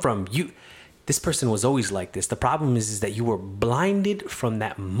this come from? This person was always like this. The problem is that you were blinded from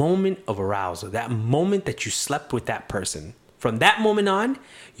that moment of arousal, that moment that you slept with that person. From that moment on,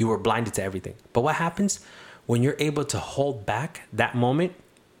 you were blinded to everything. But what happens when you're able to hold back that moment,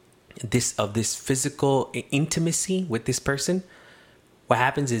 this physical intimacy with this person? What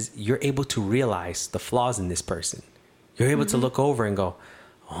happens is you're able to realize the flaws in this person. You're able to look over and go,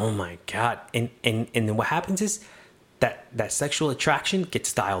 oh my God. And then what happens is that sexual attraction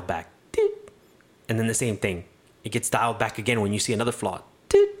gets dialed back. And then the same thing. It gets dialed back again when you see another flaw.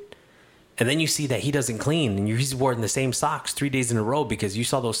 And then you see that he doesn't clean and he's wearing the same socks 3 days in a row because you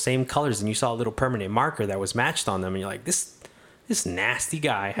saw those same colors and you saw a little permanent marker that was matched on them. And you're like, this nasty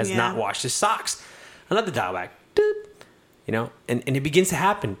guy has not washed his socks. Another dial back. You know, and it begins to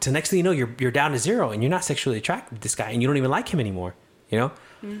happen. To next thing you know, you're down to zero and you're not sexually attracted to this guy and you don't even like him anymore. You know,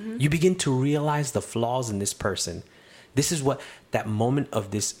 you begin to realize the flaws in this person. This is what that moment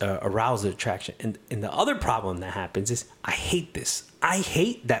of this arousal attraction. And the other problem that happens is I hate this. I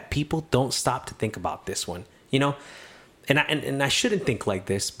hate that people don't stop to think about this one, you know? And I shouldn't think like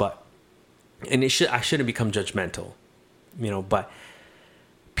this, but I shouldn't become judgmental, you know, but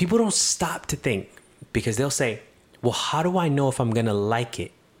people don't stop to think because they'll say, well, how do I know if I'm going to like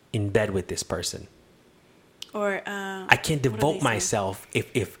it in bed with this person? Or I can't devote myself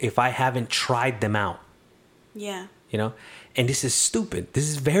if I haven't tried them out. Yeah. You know? And this is stupid. This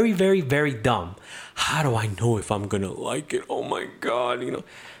is very, very, very dumb. How do I know if I'm going to like it? Oh my God, you know?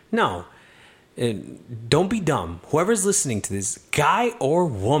 No. Don't be dumb. Whoever's listening to this, guy or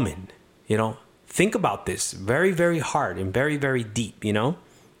woman, you know, think about this very, very hard and very, very deep, you know?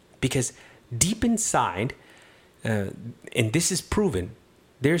 Because deep inside, and this is proven,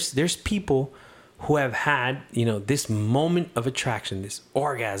 there's people who have had, you know, this moment of attraction, this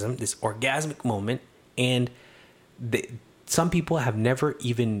orgasm, this orgasmic moment, and some people have never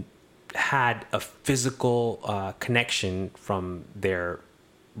even had a physical connection from their,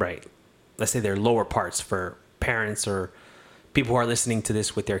 right, let's say their lower parts, for parents or people who are listening to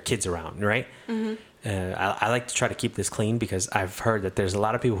this with their kids around, right? Mm-hmm. I like to try to keep this clean because I've heard that there's a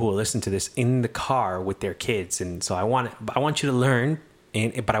lot of people who will listen to this in the car with their kids, and so I want you to learn,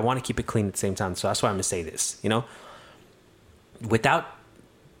 but I want to keep it clean at the same time. So that's why I'm going to say this, you know, without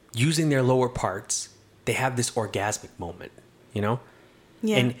using their lower parts, they have this orgasmic moment, you know?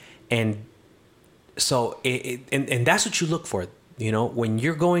 Yeah. And so and that's what you look for, you know, when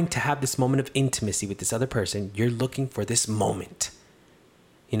you're going to have this moment of intimacy with this other person, you're looking for this moment,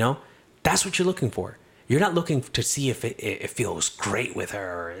 you know? That's what you're looking for. You're not looking to see if it feels great with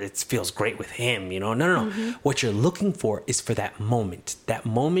her or it feels great with him, you know? No. Mm-hmm. What you're looking for is for that moment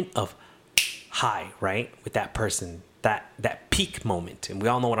of high, right? With that person, that peak moment. And we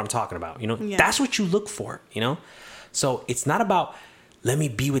all know what I'm talking about, you know? Yeah. That's what you look for, you know? So it's not about, let me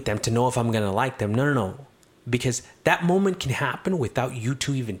be with them to know if I'm going to like them. No. Because that moment can happen without you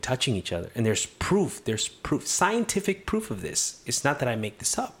two even touching each other. And there's proof, scientific proof of this. It's not that I make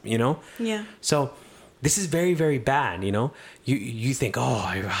this up, you know? Yeah. So this is very, very bad, you know? You think, oh,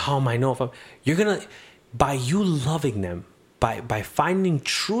 how am I know if you're going to, by you loving them, by finding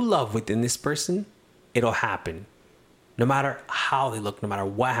true love within this person, it'll happen. No matter how they look, no matter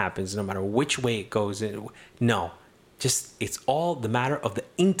what happens, no matter which way it goes. No, just it's all the matter of the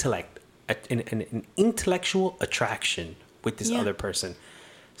intellect, an intellectual attraction with this other person.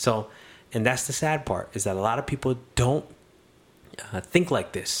 So, and that's the sad part, is that a lot of people don't think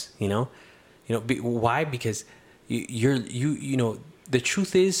like this, you know? Why? Because you know, the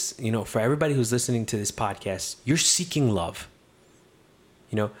truth is, you know, for everybody who's listening to this podcast, you're seeking love.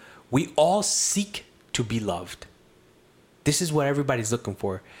 You know, we all seek to be loved. This is what everybody's looking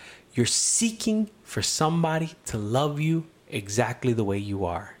for. You're seeking for somebody to love you exactly the way you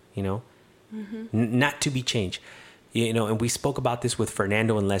are, you know, not to be changed, you know, and we spoke about this with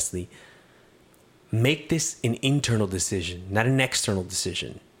Fernando and Leslie. Make this an internal decision, not an external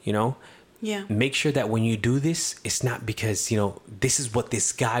decision, you know? Yeah. Make sure that when you do this, it's not because, you know, this is what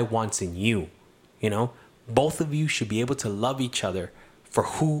this guy wants in you, you know? Both of you should be able to love each other for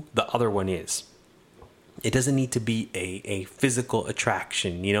who the other one is. It doesn't need to be a physical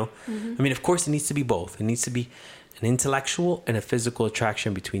attraction, you know? Mm-hmm. I mean, of course, it needs to be both. It needs to be an intellectual and a physical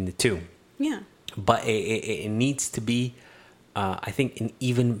attraction between the two. Yeah. But it needs to be, I think, an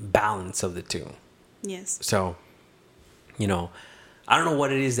even balance of the two. Yes. So, you know, I don't know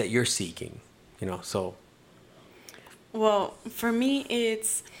what it is that you're seeking, you know, so. Well, for me,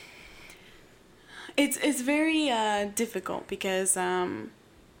 it's very difficult because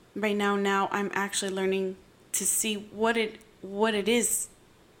right now I'm actually learning to see what it is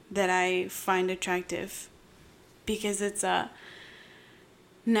that I find attractive, because it's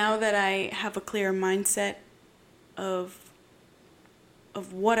now that I have a clearer mindset of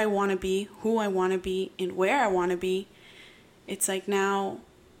what I want to be, who I want to be, and where I want to be. It's like now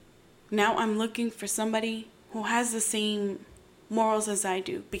I'm looking for somebody who has the same morals as I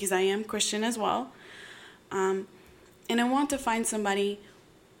do, because I am Christian as well. And I want to find somebody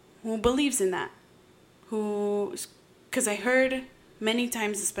who believes in that, because I heard many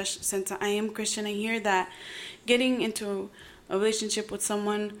times, especially since I am Christian, I hear that getting into a relationship with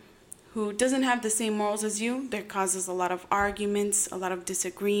someone who doesn't have the same morals as you, there causes a lot of arguments, a lot of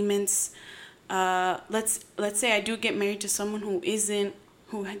disagreements. Let's say I do get married to someone who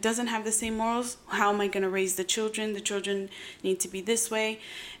doesn't have the same morals. How am I going to raise the children? The children need to be this way.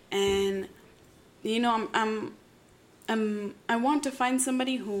 And, you know, I want to find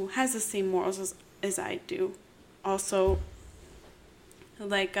somebody who has the same morals as I do. Also,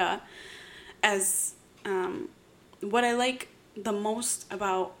 like, as what I like the most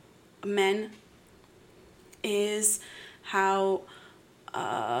about men is how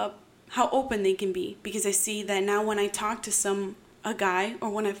open they can be, because I see that now when I talk to a guy, or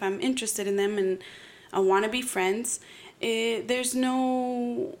when if I'm interested in them and I want to be friends, there's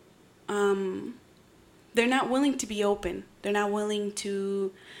no they're not willing to be open. They're not willing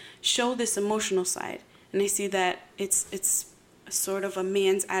to show this emotional side. And I see that it's sort of a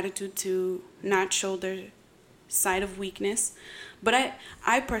man's attitude to not show their side of weakness. But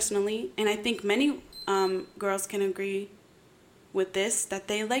I personally, and I think many girls can agree with this, that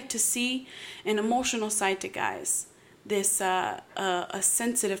they like to see an emotional side to guys, this a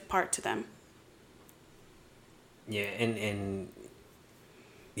sensitive part to them. Yeah, and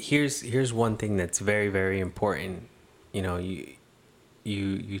here's one thing that's very, very important. You know,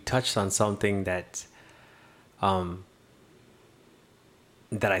 you touched on something that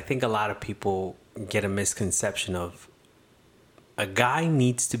that I think a lot of people get a misconception of. A guy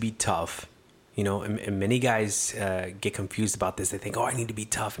needs to be tough, you know, and many guys get confused about this. They think, oh, I need to be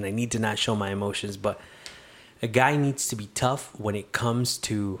tough and I need to not show my emotions. But a guy needs to be tough when it comes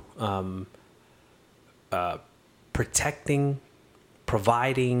to protecting,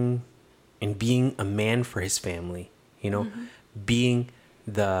 providing, and being a man for his family, you know, being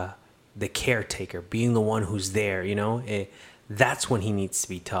the caretaker, being the one who's there, you know. That's when he needs to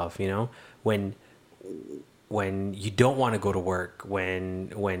be tough, you know, when you don't want to go to work, when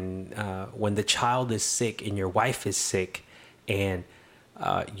the child is sick and your wife is sick, and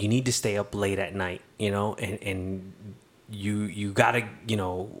you need to stay up late at night, you know, and you gotta, you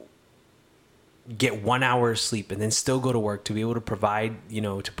know, get 1 hour of sleep and then still go to work to be able to provide, you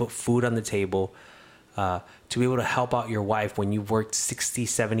know, to put food on the table, to be able to help out your wife when you've worked 60,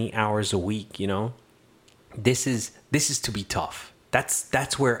 70 hours a week, you know. This is to be tough.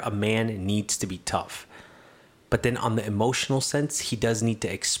 That's where a man needs to be tough. But then on the emotional sense, he does need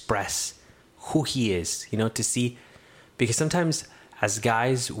to express who he is, you know, to see, because sometimes as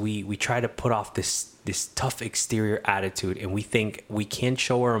guys, we try to put off this tough exterior attitude, and we think we can't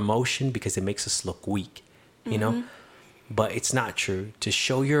show our emotion because it makes us look weak, you know. But it's not true. To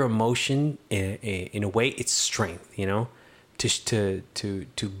show your emotion in a way, it's strength, you know. To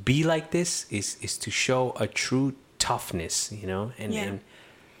be like this is to show a true toughness, you know. And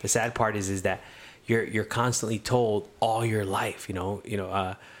the sad part is that you're constantly told all your life, you know,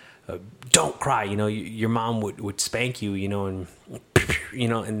 don't cry, you know. Your mom would spank you, you know, and you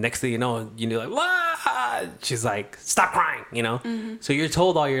know, and next thing you know, you're like, wah! She's like, stop crying, you know. So you're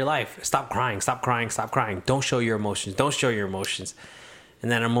told all your life, stop crying, stop crying, stop crying, don't show your emotions, don't show your emotions.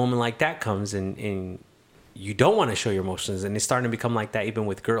 And then a moment like that comes, and you don't want to show your emotions, and it's starting to become like that even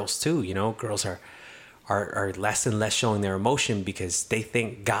with girls too, you know. Girls are less and less showing their emotion because they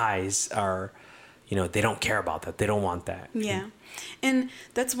think guys are, you know, they don't care about that, they don't want that. Yeah. And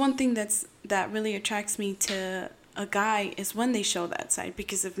that's one thing that really attracts me to a guy, is when they show that side,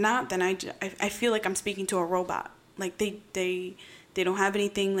 because if not, then I feel like I'm speaking to a robot. Like they don't have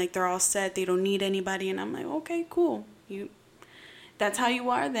anything, like they're all set, they don't need anybody, and I'm like, okay, cool, that's how you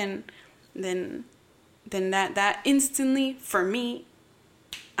are, then that instantly, for me,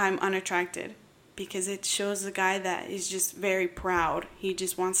 I'm unattracted, because it shows a guy that is just very proud. He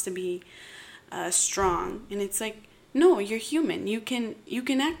just wants to be strong, and it's like, no, you're human. You can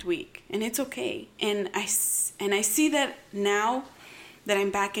act weak, and it's okay. And I see that now that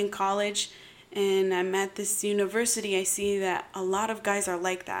I'm back in college and I'm at this university. I see that a lot of guys are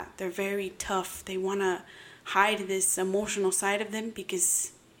like that. They're very tough. They want to hide this emotional side of them,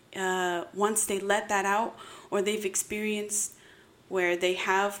 because once they let that out, or they've experienced where they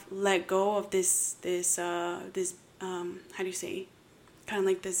have let go of this how do you say, kind of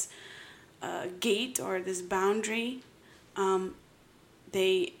like this gate or this boundary,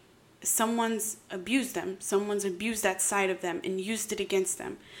 someone's abused them, someone's abused that side of them and used it against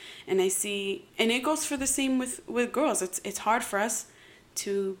them. And I see, and it goes for the same with girls. It's hard for us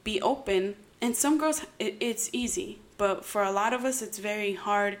to be open, and some girls it's easy, but for a lot of us it's very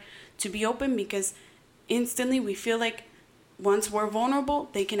hard to be open, because instantly we feel like once we're vulnerable,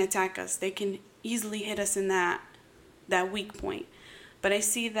 they can attack us, they can easily hit us in that weak point. But I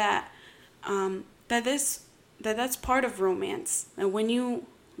see that that's part of romance. And when you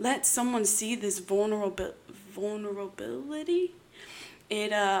let someone see this vulnerability,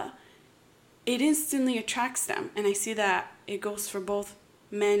 it instantly attracts them. And I see that it goes for both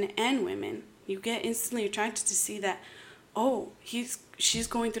men and women. You get instantly attracted to see that, oh, she's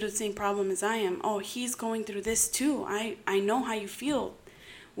going through the same problem as I am. Oh, he's going through this too. I know how you feel.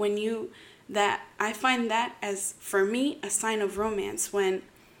 I find that as, for me, a sign of romance, when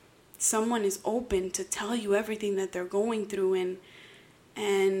someone is open to tell you everything that they're going through,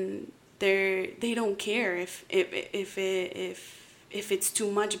 and they don't care if it's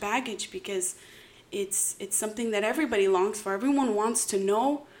too much baggage, because it's something that everybody longs for. Everyone wants to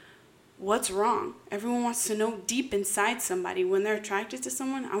know what's wrong. Everyone wants to know deep inside somebody. When they're attracted to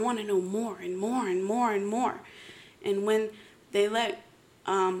someone, I want to know more and more and more and more. And when they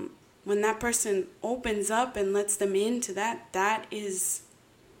when that person opens up and lets them into that is,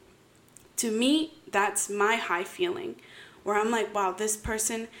 to me, that's my high feeling, where I'm like, wow, this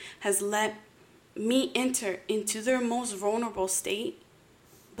person has let me enter into their most vulnerable state.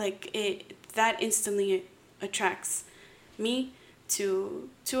 Like, that instantly attracts me to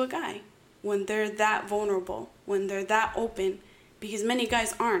a guy, when they're that vulnerable, when they're that open, because many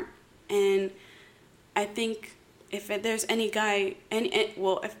guys aren't. And I think if there's any guy,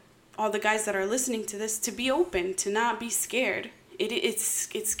 if all the guys that are listening to this, to be open, to not be scared.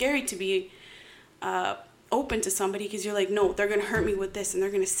 It's scary to be open to somebody, because you're like, no, they're gonna hurt me with this, and they're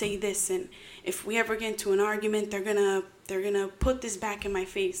gonna say this, and if we ever get into an argument, they're gonna put this back in my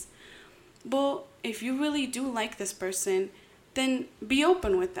face. Well, if you really do like this person, then be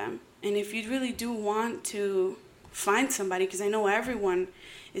open with them. And if you really do want to find somebody, because I know everyone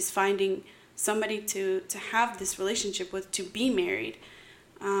is finding somebody to have this relationship with, to be married,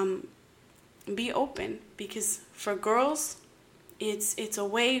 be open. Because for girls, it's a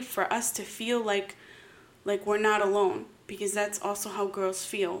way for us to feel like we're not alone, because that's also how girls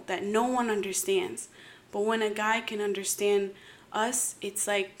feel, that no one understands. But when a guy can understand us, it's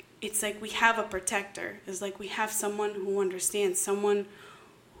like we have a protector. It's like we have someone who understands, someone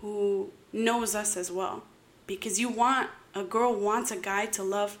who knows us as well. Because a girl wants a guy to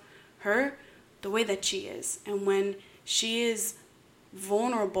love her the way that she is. And when she is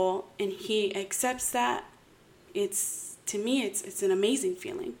vulnerable and he accepts that, to me, it's an amazing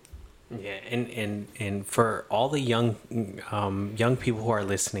feeling. Yeah, and for all the young people who are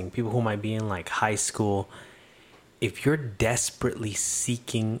listening, people who might be in like high school, if you're desperately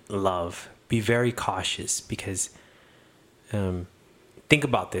seeking love, be very cautious, because think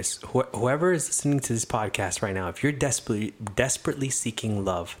about this. Whoever is listening to this podcast right now, if you're desperately seeking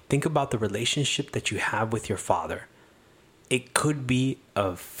love, think about the relationship that you have with your father. It could be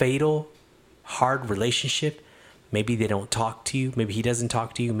a fatal, hard relationship. Maybe they don't talk to you. Maybe he doesn't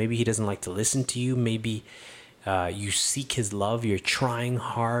talk to you. Maybe he doesn't like to listen to you. Maybe you seek his love. You're trying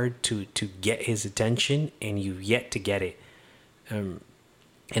hard to get his attention, and you've yet to get it. And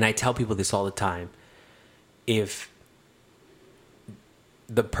I tell people this all the time. If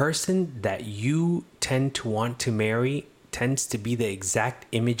the person that you tend to want to marry tends to be the exact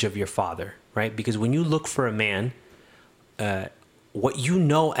image of your father, right? Because when you look for a man, what you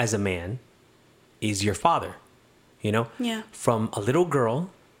know as a man is your father. You know, yeah. From a little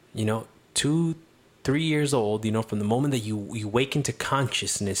girl, 2-3 years old, from the moment that you wake into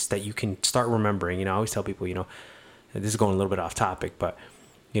consciousness, that you can start remembering. I always tell people, this is going a little bit off topic, but,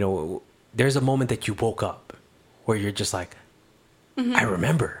 there's a moment that you woke up where you're just like, mm-hmm. I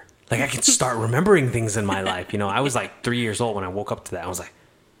remember. Like, I can start remembering things in my life. I was like 3 years old when I woke up to that. I was like,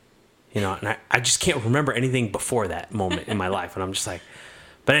 and I just can't remember anything before that moment in my life. And I'm just like,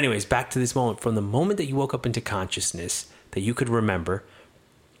 but anyways, back to this moment. From the moment that you woke up into consciousness, that you could remember,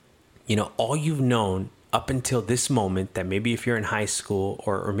 all you've known up until this moment, that maybe if you're in high school,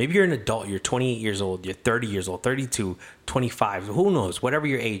 or maybe you're an adult, you're 28 years old, you're 30 years old, 32, 25, who knows, whatever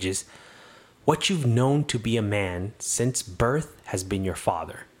your age is, what you've known to be a man since birth has been your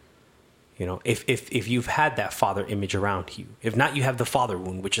father. If you've had that father image around you. If not, you have the father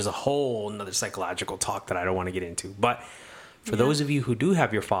wound, which is a whole another psychological talk that I don't want to get into. But for those of you who do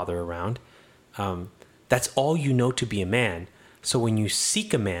have your father around, that's all you know to be a man. So when you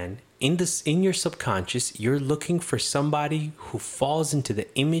seek a man, in your subconscious, you're looking for somebody who falls into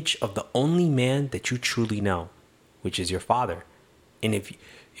the image of the only man that you truly know, which is your father. And if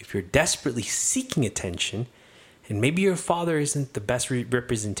you're desperately seeking attention, and maybe your father isn't the best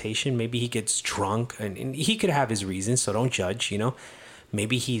representation, maybe he gets drunk, and he could have his reasons, so don't judge,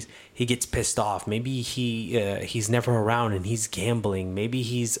 Maybe he gets pissed off. Maybe he's never around and he's gambling. Maybe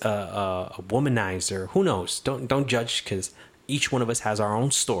he's a womanizer. Who knows? Don't judge, because each one of us has our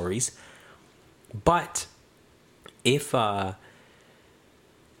own stories. But if you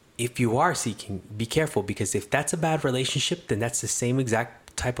are seeking, be careful, because if that's a bad relationship, then that's the same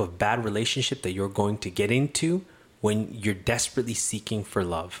exact type of bad relationship that you're going to get into when you're desperately seeking for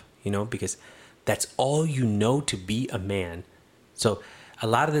love. Because that's all you know to be a man. So a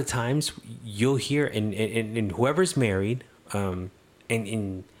lot of the times you'll hear, and whoever's married,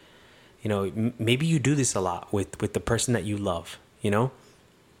 maybe you do this a lot with the person that you love,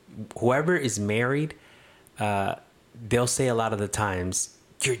 whoever is married, they'll say a lot of the times,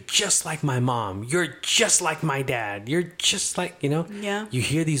 you're just like my mom. You're just like my dad. You're just like, Yeah. You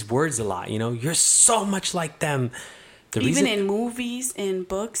hear these words a lot, you're so much like them. Even in movies and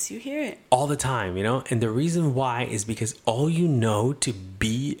books, you hear it. All the time, And the reason why is because all you know to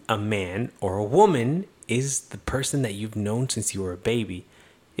be a man or a woman is the person that you've known since you were a baby.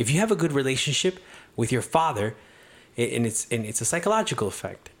 If you have a good relationship with your father, and it's a psychological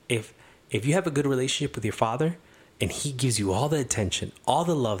effect. If you have a good relationship with your father, and he gives you all the attention, all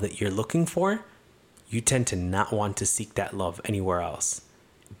the love that you're looking for, you tend to not want to seek that love anywhere else.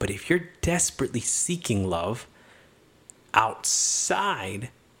 But if you're desperately seeking love outside,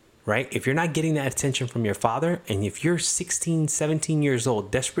 right? If you're not getting that attention from your father, and if you're 16, 17 years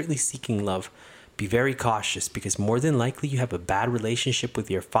old, desperately seeking love, be very cautious, because more than likely you have a bad relationship with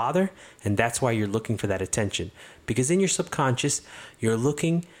your father, and that's why you're looking for that attention. Because in your subconscious, you're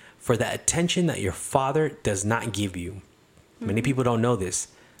looking for the attention that your father does not give you. Mm-hmm. Many people don't know this,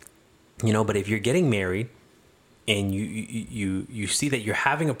 but if you're getting married and you see that you're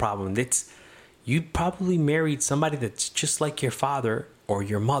having a problem, you probably married somebody that's just like your father or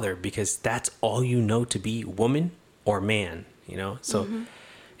your mother, because that's all you know to be woman or man, So, mm-hmm.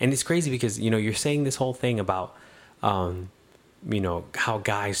 And it's crazy because, you're saying this whole thing about, how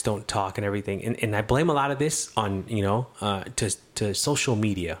guys don't talk and everything. And I blame a lot of this on, to social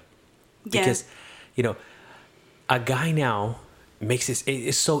media. Because, a guy now makes this,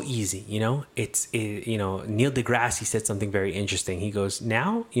 it's so easy, Neil deGrasse said something very interesting. He goes,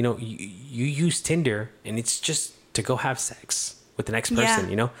 now, you use Tinder and it's just to go have sex with the next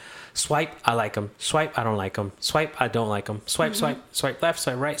person, Swipe, I like him. Swipe, I don't like him. Swipe, I don't like him. Swipe, mm-hmm. swipe left,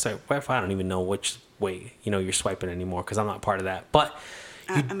 swipe right, swipe left. I don't even know which way, you're swiping anymore, because I'm not part of that. But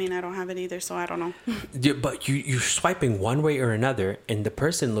I don't have it either, so I don't know. But you're swiping one way or another, and the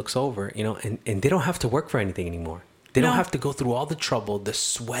person looks over, and they don't have to work for anything anymore. They don't have to go through all the trouble, the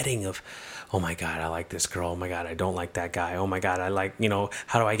sweating of, oh my God, I like this girl. Oh my God, I don't like that guy. Oh my God, I like,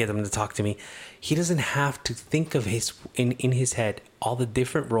 how do I get them to talk to me? He doesn't have to think of in his head all the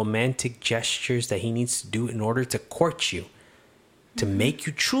different romantic gestures that he needs to do in order to court you, to mm-hmm. make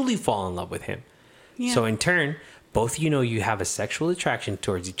you truly fall in love with him. Yeah. So in turn, both you have a sexual attraction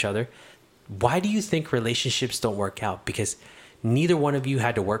towards each other. Why do you think relationships don't work out? Because neither one of you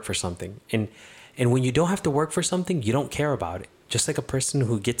had to work for something. And when you don't have to work for something, you don't care about it. Just like a person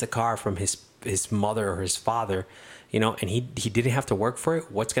who gets a car from his mother or his father, and he didn't have to work for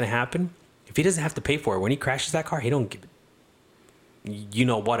it, what's going to happen? If he doesn't have to pay for it, when he crashes that car, he don't give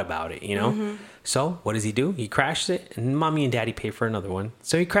what about it, Mm-hmm. So what does he do? He crashes it, and mommy and daddy pay for another one.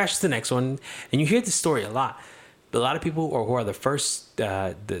 So he crashes the next one. And you hear this story a lot. A lot of people who are the first,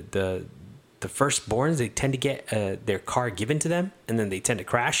 the firstborns, they tend to get their car given to them, and then they tend to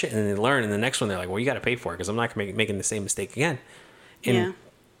crash it, and then they learn. And the next one, they're like, "Well, you got to pay for it, because I'm not making the same mistake again." And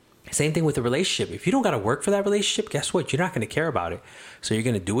same thing with a relationship. If you don't got to work for that relationship, guess what? You're not going to care about it. So you're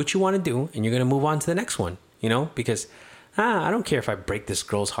going to do what you want to do, and you're going to move on to the next one. Because I don't care if I break this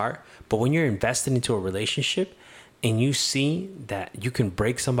girl's heart. But when you're invested into a relationship, and you see that you can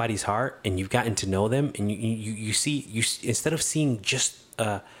break somebody's heart, and you've gotten to know them, and you see instead of seeing just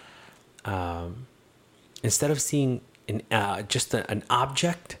an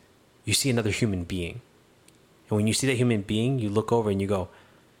object, you see another human being. And when you see that human being, you look over and you go,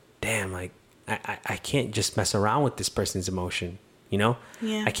 damn, like I can't just mess around with this person's emotion. Yeah.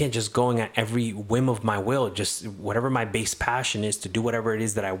 I can't just going at every whim of my will, just whatever my base passion is to do whatever it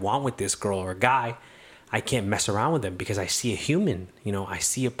is that I want with this girl or guy. I can't mess around with them, because I see a human, I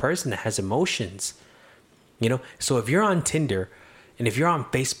see a person that has emotions, So if you're on Tinder and if you're on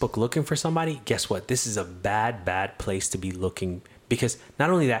Facebook looking for somebody, guess what? This is a bad place to be looking, because not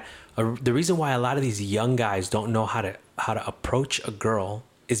only that, the reason why a lot of these young guys don't know how to approach a girl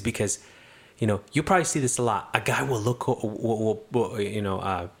is because, you probably see this a lot. A guy will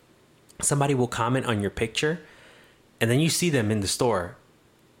somebody will comment on your picture, and then you see them in the store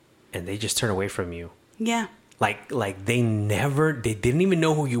and they just turn away from you. Yeah. Like they didn't even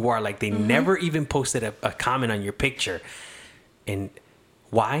know who you are. Like they mm-hmm. never even posted a comment on your picture. And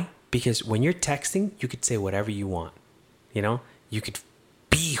why? Because when you're texting, you could say whatever you want. You could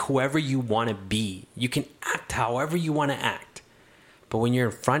be whoever you want to be. You can act however you want to act. But when you're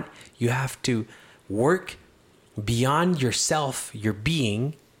in front, you have to work beyond yourself, your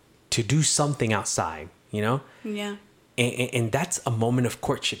being, to do something outside, Yeah. And that's a moment of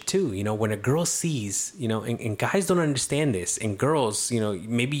courtship too. When a girl sees, and guys don't understand this, and girls,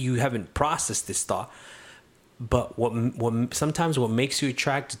 maybe you haven't processed this thought, But what sometimes what makes you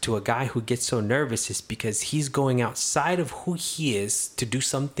attracted to a guy who gets so nervous is because he's going outside of who he is to do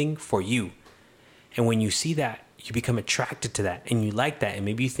something for you. And when you see that, you become attracted to that and you like that. And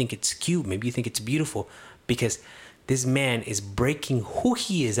maybe you think it's cute. Maybe you think it's beautiful because this man is breaking who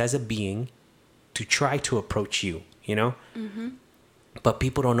he is as a being to try to approach you, you know? Mm-hmm. But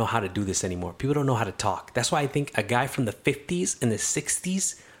people don't know how to do this anymore. People don't know how to talk. That's why I think a guy from the 50s and the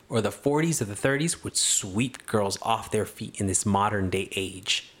 60s or the 40s or the 30s would sweep girls off their feet in this modern day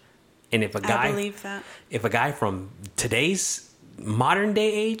age. And if a guy, I believe that. If a guy from today's modern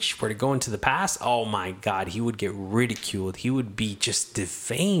day age were to go into the past, oh my God, he would get ridiculed. He would be just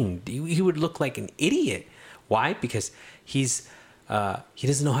defamed. He would look like an idiot. Why? Because he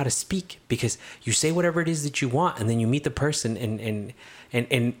doesn't know how to speak, because you say whatever it is that you want and then you meet the person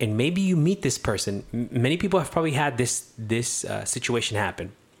and maybe you meet this person. Many people have probably had this situation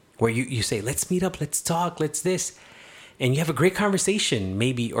happen where you say, let's meet up, let's talk, let's this. And you have a great conversation,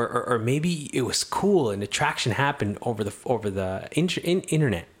 maybe, or maybe it was cool and attraction happened over the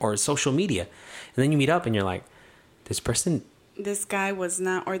internet or social media. And then you meet up and you're like, this guy was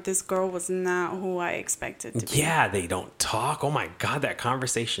not, or this girl was not who I expected to be. Yeah, they don't talk. Oh my God, that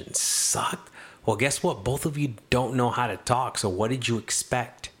conversation sucked. Well, guess what? Both of you don't know how to talk. So what did you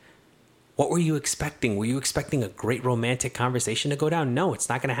expect? What were you expecting? Were you expecting a great romantic conversation to go down? No, it's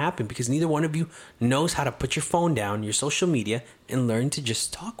not going to happen because neither one of you knows how to put your phone down, your social media, and learn to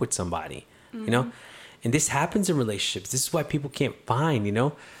just talk with somebody, you know? And this happens in relationships. This is why people can't find,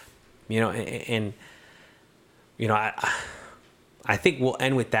 and I think we'll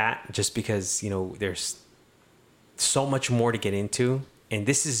end with that just because, there's so much more to get into. And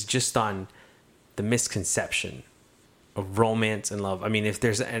this is just on the misconception of romance and love. I mean, I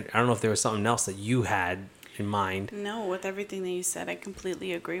don't know if there was something else that you had in mind. No, with everything that you said, I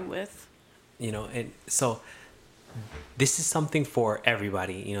completely agree with. And so this is something for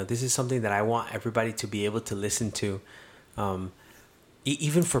everybody. This is something that I want everybody to be able to listen to.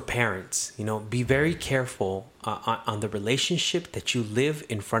 Even for parents, be very careful on the relationship that you live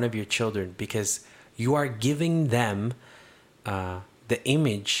in front of your children, because you are giving them the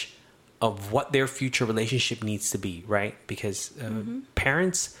image of what their future relationship needs to be, right? Because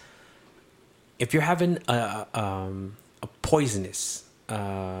parents, if you're having a poisonous,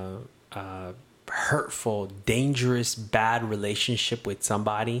 hurtful, dangerous, bad relationship with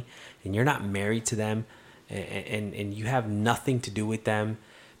somebody, and you're not married to them, and you have nothing to do with them,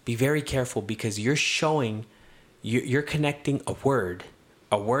 be very careful, because you're connecting a word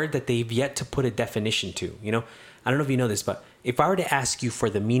that they've yet to put a definition to. I don't know if you know this, but if I were to ask you for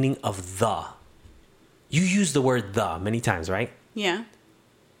the meaning of you use the word the many times, right? Yeah.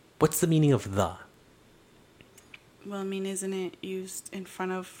 What's the meaning of the? Well, I mean, isn't it used in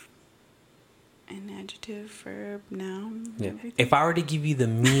front of an adjective, verb, noun? Yeah. If I were to give you the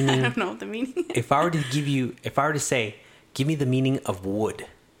meaning, I don't know what the meaning is. If I were to say, give me the meaning of wood.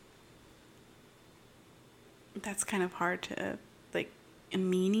 That's kind of hard to, a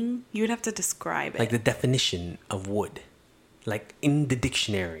meaning. You would have to describe it. Like the definition of wood, like in the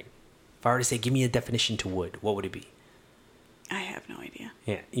dictionary. If I were to say, give me a definition to wood, what would it be? I have no idea.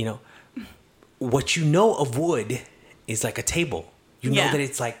 Yeah, what you know of wood is like a table. You know that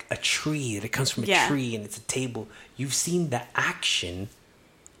it's like a tree, that it comes from a tree and it's a table. You've seen the action,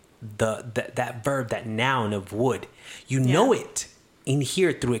 that verb, that noun of wood. You know it in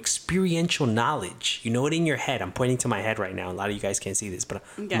here through experiential knowledge. You know it in your head. I'm pointing to my head right now. A lot of you guys can't see this, but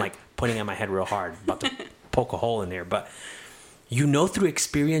I'm like pointing at my head real hard, about to poke a hole in there. But you know through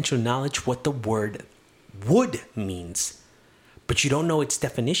experiential knowledge what the word wood means, but you don't know its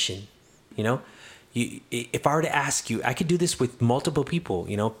definition, If I were to ask you, I could do this with multiple people,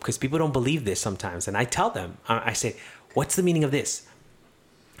 because people don't believe this sometimes. And I tell them, I say, what's the meaning of this?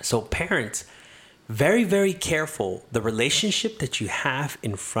 So parents, very, very careful the relationship that you have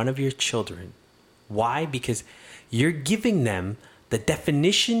in front of your children. Why? Because you're giving them the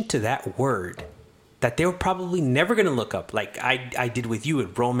definition to that word that they were probably never going to look up, like I did with you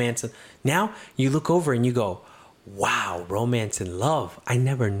with romance. Now you look over and you go, wow, romance and love. I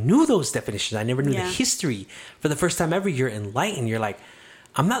never knew those definitions. I never knew the history. For the first time ever, you're enlightened. You're like,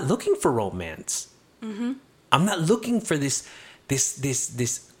 I'm not looking for romance. Mm-hmm. I'm not looking for this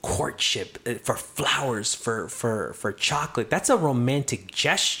courtship, for flowers, for chocolate. That's a romantic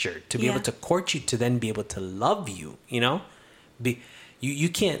gesture, to be able to court you, to then be able to love you. You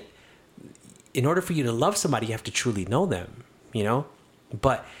can't. In order for you to love somebody, you have to truly know them.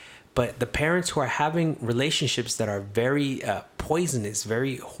 But the parents who are having relationships that are very poisonous,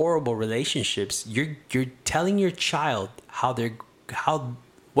 very horrible relationships, you're telling your child how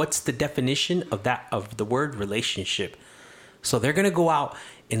What's the definition of that, of the word relationship? So they're going to go out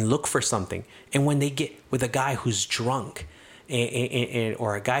and look for something. And when they get with a guy who's drunk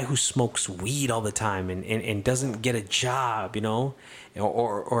or a guy who smokes weed all the time and doesn't get a job, you know,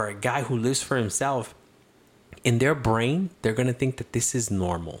 or a guy who lives for himself, in their brain, they're going to think that this is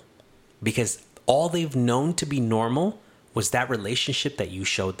normal because all they've known to be normal was that relationship that you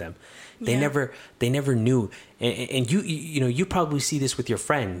showed them. They never knew. And you know, you probably see this with your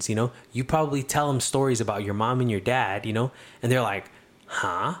friends, you know, you probably tell them stories about your mom and your dad, you know, and they're like,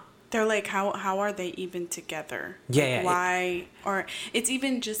 huh? They're like, how are they even together? Yeah. Like, why? Or it's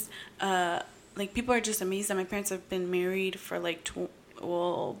even just, like, people are just amazed that my parents have been married for like,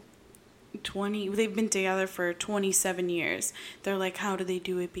 20, they've been together for 27 years. They're like, how do they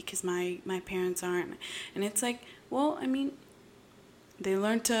do it? Because my parents aren't. And it's like, well, I mean, they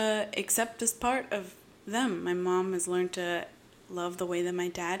learned to accept this part of them. My mom has learned to love the way that my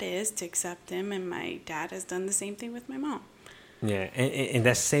dad is, to accept him, and my dad has done the same thing with my mom. Yeah, and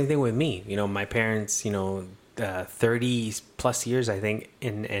that's the same thing with me. You know, my parents, you know, 30 plus years, I think,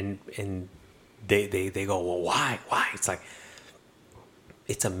 and they go, well, why? It's like,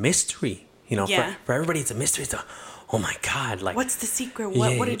 it's a mystery. You know, for everybody, it's a mystery. It's oh my God, like, what's the secret?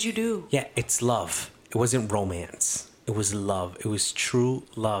 What did you do? Yeah, it's love. It wasn't romance. It was love. It was true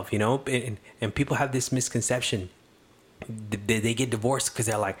love, you know? And people have this misconception. They get divorced because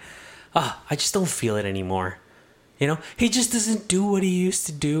they're like, I just don't feel it anymore. You know? He just doesn't do what he used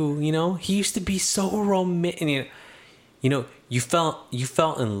to do, you know? He used to be so romantic. You know, you fell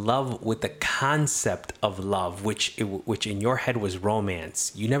in love with the concept of love, which in your head was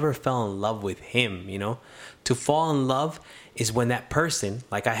romance. You never fell in love with him, you know? To fall in love is when that person,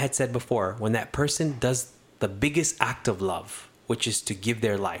 like I had said before, when that person does the biggest act of love, which is to give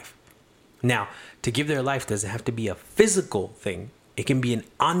their life. Now, to give their life doesn't have to be a physical thing. It can be an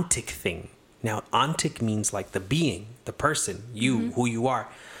ontic thing. Now, ontic means like the being, the person, you, who you are.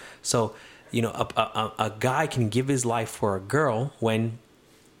 So, you know, a guy can give his life for a girl when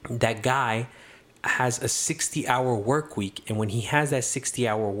that guy has a 60-hour work week. And when he has that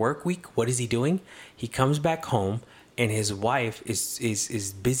 60-hour work week, what is he doing? He comes back home and his wife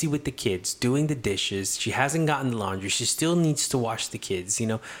is busy with the kids, doing the dishes. She hasn't gotten the laundry. She still needs to wash the kids, you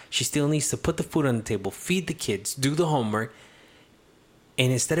know. She still needs to put the food on the table, feed the kids, do the homework.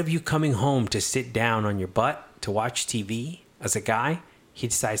 And instead of you coming home to sit down on your butt to watch TV as a guy, he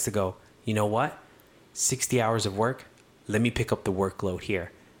decides to go, you know what? 60 hours of work, let me pick up the workload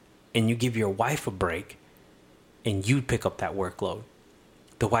here. And you give your wife a break and you pick up that workload.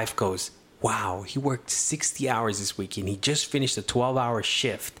 The wife goes, wow, he worked 60 hours this week and he just finished a 12-hour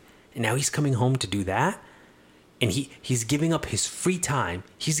shift. And now he's coming home to do that? And he's giving up his free time.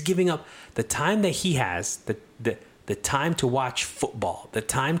 He's giving up the time that he has, the time to watch football, the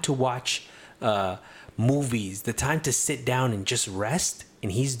time to watch movies, the time to sit down and just rest.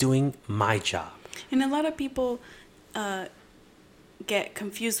 And he's doing my job. And a lot of people get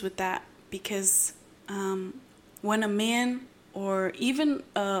confused with that because when a man or even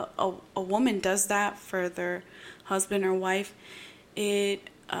a woman does that for their husband or wife, it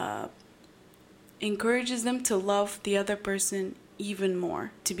encourages them to love the other person even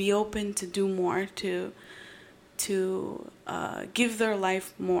more, to be open, to do more, to give their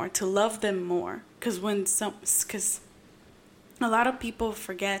life more, to love them more. Because a lot of people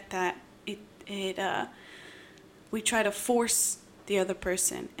forget that we try to force the other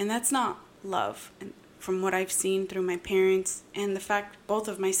person, and that's not love. And from what I've seen through my parents and the fact both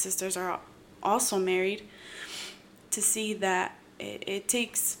of my sisters are also married, to see that it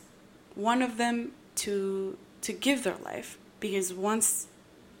takes one of them to give their life, because once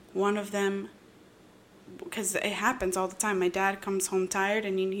one of them, because it happens all the time, my dad comes home tired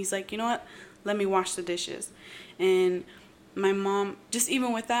and he's like, you know what, let me wash the dishes. And my mom, just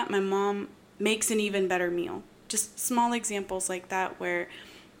even with that, my mom makes an even better meal. Just small examples like that, where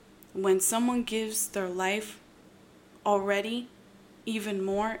when someone gives their life already, even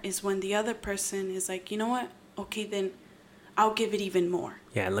more is when the other person is like, you know what? Okay, then I'll give it even more.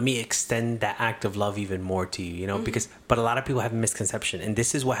 Yeah, let me extend that act of love even more to you, you know, but a lot of people have a misconception, and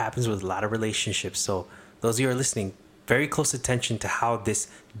this is what happens with a lot of relationships. So those of you who are listening, very close attention to how this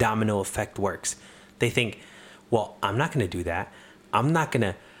domino effect works. They think, well, I'm not going to do that. I'm not going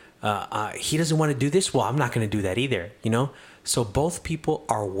to, he doesn't want to do this. Well, I'm not going to do that either, you know? So both people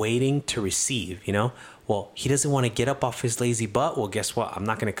are waiting to receive, you know? Well, he doesn't want to get up off his lazy butt. Well, guess what? I'm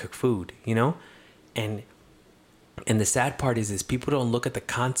not going to cook food, you know? And the sad part is people don't look at the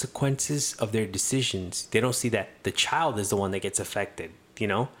consequences of their decisions. They don't see that the child is the one that gets affected, you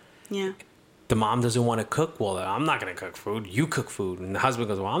know? Yeah. the mom doesn't want to cook. Well, I'm not going to cook food. You cook food. And the husband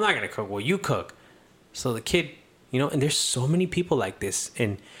goes, well, I'm not going to cook. Well, you cook. So the kid, and there's so many people like this.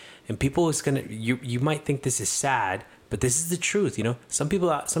 And people is going to, you might think this is sad, but this is the truth.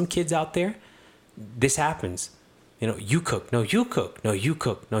 Some kids out there, this happens. You cook. No, you cook. No, you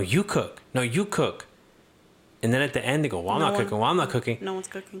cook. No, you cook. No, you cook. And then at the end they go, well, I'm not cooking. Well, I'm not cooking. No one's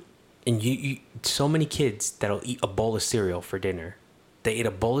cooking. And you so many kids that'll eat a bowl of cereal for dinner. They ate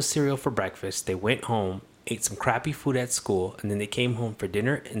a bowl of cereal for breakfast. They went home, ate some crappy food at school, and then they came home for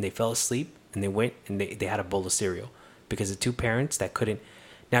dinner and they fell asleep and they went and they had a bowl of cereal because of two parents that couldn't.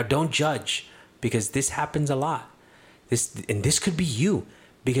 Now, don't judge, because this happens a lot. This could be you,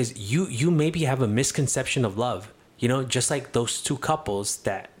 because you maybe have a misconception of love. Just like those two couples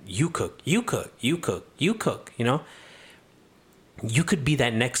that you cook. You could be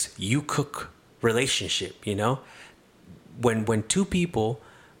that next you cook relationship, When two people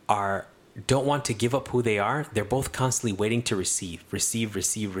don't want to give up who they are, they're both constantly waiting to receive.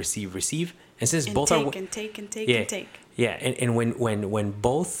 And since both take. Yeah, and when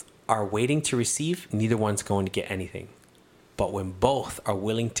both are waiting to receive, neither one's going to get anything. But when both are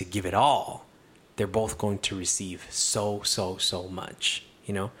willing to give it all, they're both going to receive so much,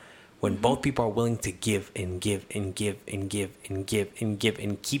 When both people are willing to give and give and give and give and give and give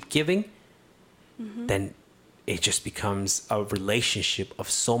and keep giving, then it just becomes a relationship of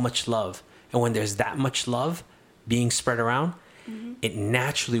so much love. And when there's that much love being spread around, it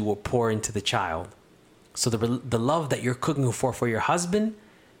naturally will pour into the child. So the love that you're cooking for your husband,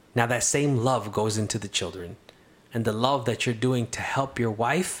 now that same love goes into the children. And the love that you're doing to help your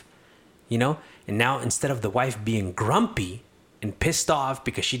wife, and now instead of the wife being grumpy and pissed off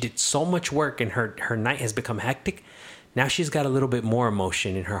because she did so much work and her night has become hectic, now she's got a little bit more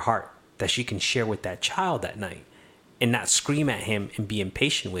emotion in her heart that she can share with that child that night and not scream at him and be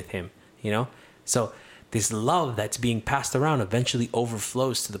impatient with him, So this love that's being passed around eventually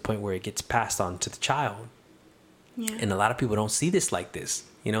overflows to the point where it gets passed on to the child. Yeah. And a lot of people don't see this like this,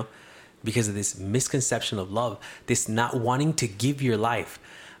 because of this misconception of love, this not wanting to give your life.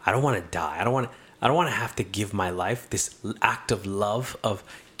 I don't want to die. I don't want to have to give my life, this act of love of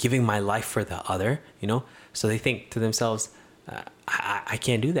giving my life for the other, So they think to themselves, I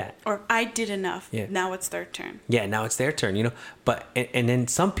can't do that. Or I did enough. Yeah. Now it's their turn. Yeah, now it's their turn, But, and then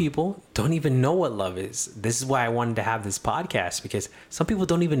some people don't even know what love is. This is why I wanted to have this podcast, because some people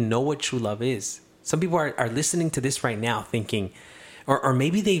don't even know what true love is. Some people are listening to this right now thinking, or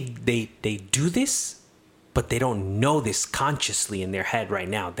maybe they do this, but they don't know this consciously in their head right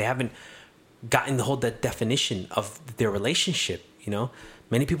now. They haven't gotten the whole definition of their relationship,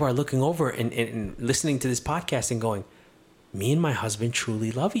 Many people are looking over and listening to this podcast and going, me and my husband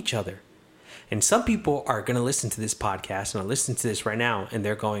truly love each other. And some people are going to listen to this podcast and are listening to this right now, and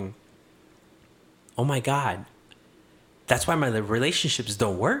they're going, oh my God, that's why my relationships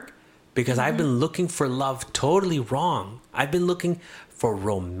don't work, because I've been looking for love totally wrong. I've been looking for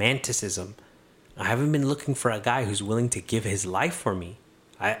romanticism. I haven't been looking for a guy who's willing to give his life for me.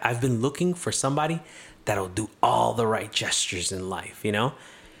 I've been looking for somebody that'll do all the right gestures in life,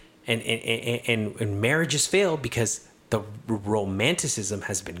 And marriages fail because the romanticism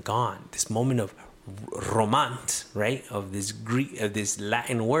has been gone. This moment of romance, right, of this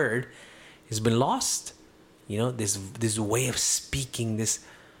Latin word, has been lost. This way of speaking.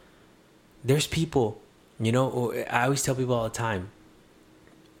 There's people, I always tell people all the time.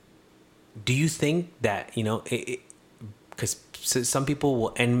 Do you think that because some people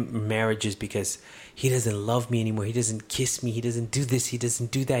will end marriages because he doesn't love me anymore, he doesn't kiss me, he doesn't do this, he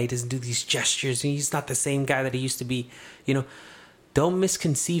doesn't do that, he doesn't do these gestures, and he's not the same guy that he used to be, Don't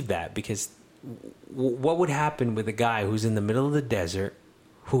misconceive that, because what would happen with a guy who's in the middle of the desert,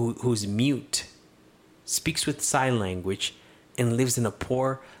 who's mute, speaks with sign language, and lives in a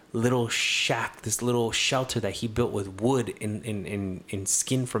poor little shack, this little shelter that he built with wood and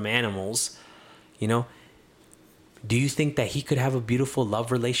skin from animals, Do you think that he could have a beautiful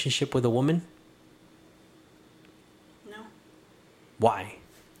love relationship with a woman? No. Why?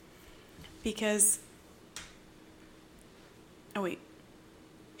 Because... Oh, wait.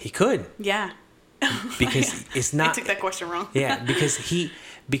 He could. Yeah. Because it's not... I took that question wrong. Yeah,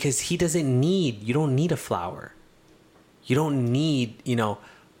 because he doesn't need... You don't need a flower. You don't need,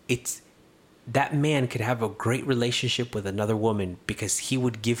 it's... That man could have a great relationship with another woman because he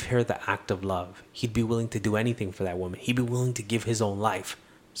would give her the act of love. He'd be willing to do anything for that woman. He'd be willing to give his own life.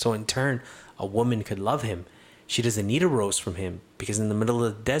 So in turn, a woman could love him. She doesn't need a rose from him because in the middle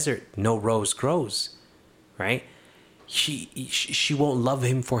of the desert, no rose grows, right? She won't love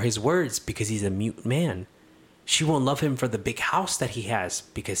him for his words because he's a mute man. She won't love him for the big house that he has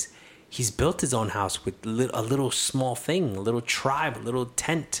because He's built his own house with a little small thing, a little tribe, a little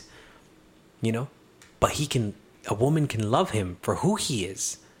tent, you know? But a woman can love him for who he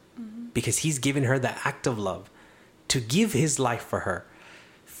is because he's given her the act of love to give his life for her.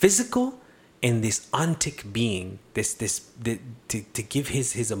 Physical and this ontic being, to give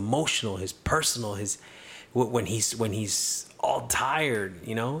his emotional, his personal, when he's all tired,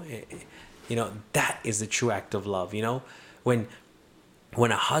 you know, that is the true act of love. You know,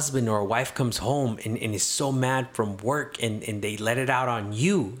 when a husband or a wife comes home and is so mad from work and they let it out on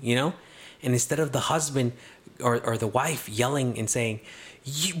you, you know, and instead of the husband or the wife yelling and saying,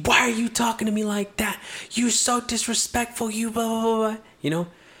 why are you talking to me like that? You're so disrespectful, you blah, blah, blah, blah. You know,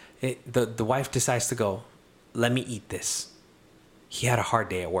 the wife decides to go, let me eat this. He had a hard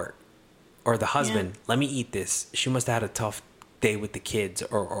day at work. Or the husband, let me eat this. She must have had a tough day with the kids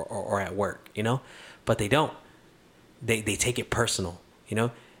or at work, you know? But they don't. They take it personal, you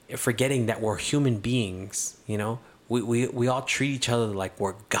know? Forgetting that we're human beings, you know? We all treat each other like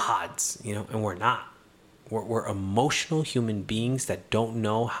we're gods, you know? And we're not. We're emotional human beings that don't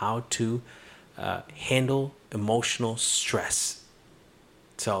know how to handle emotional stress.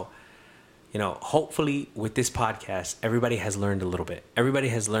 So, you know, hopefully with this podcast, everybody has learned a little bit. Everybody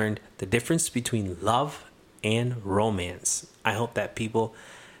has learned the difference between love and romance. I hope that people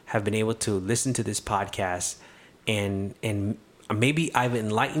have been able to listen to this podcast and maybe I've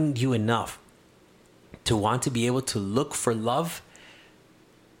enlightened you enough to want to be able to look for love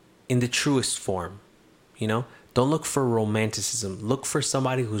in the truest form. You know, don't look for romanticism. Look for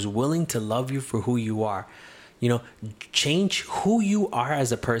somebody who's willing to love you for who you are. You know, change who you are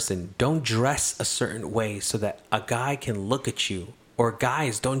as a person. Don't dress a certain way so that a guy can look at you. Or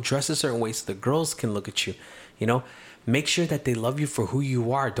guys, don't dress a certain way so the girls can look at you. You know, make sure that they love you for who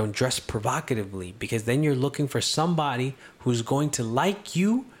you are. Don't dress provocatively, because then you're looking for somebody who's going to like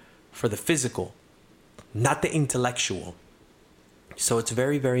you for the physical, not the intellectual. So it's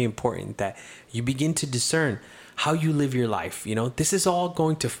very, very important that you begin to discern how you live your life. You know, this is all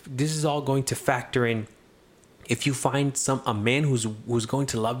going to factor in. If you find a man who's going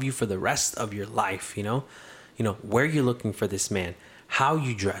to love you for the rest of your life, you know, where you're looking for this man, how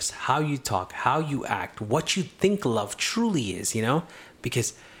you dress, how you talk, how you act, what you think love truly is, you know,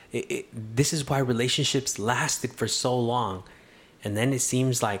 because this is why relationships lasted for so long. And then it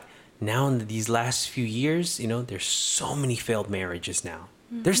seems like now in these last few years, you know, there's so many failed marriages now.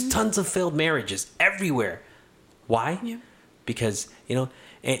 Mm-hmm. There's tons of failed marriages everywhere. Why? Yeah. Because, you know,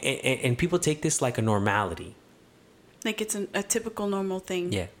 and people take this like a normality. Like it's a typical normal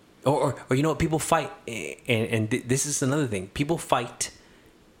thing. Yeah. Or you know what, people fight. And this is another thing. People fight.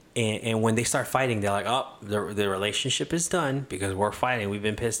 And when they start fighting, they're like, oh, the relationship is done because we're fighting. We've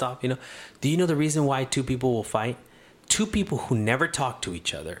been pissed off. You know, do you know the reason why two people will fight? Two people who never talk to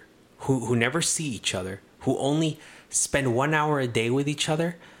each other, who never see each other, who only spend 1 hour a day with each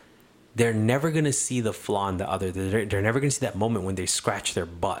other, they're never going to see the flaw in the other. They're never going to see that moment when they scratch their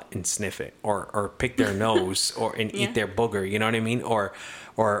butt and sniff it, or pick their nose and eat their booger, you know what I mean? Or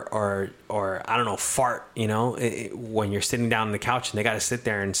I don't know, fart, you know, when you're sitting down on the couch and they got to sit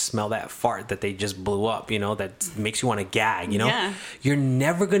there and smell that fart that they just blew up, you know, that makes you want to gag, you know? Yeah. You're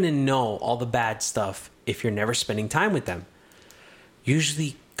never going to know all the bad stuff if you're never spending time with them.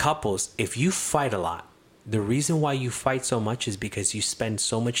 Usually couples, if you fight a lot, the reason why you fight so much is because you spend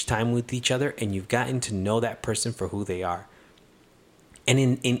so much time with each other and you've gotten to know that person for who they are. And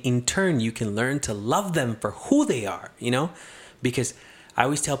in turn, you can learn to love them for who they are, you know? Because I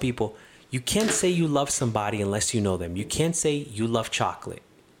always tell people, you can't say you love somebody unless you know them. You can't say you love chocolate.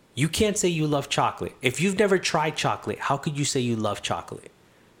 You can't say you love chocolate. If you've never tried chocolate, how could you say you love chocolate?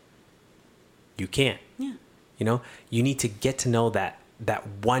 You can't. Yeah. You know, you need to get to know that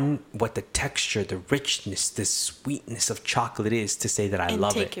one, what the texture, the richness, the sweetness of chocolate is, to say that I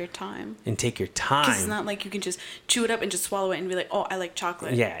love it. And take your time. And take your time. Because it's not like you can just chew it up and just swallow it and be like, oh, I like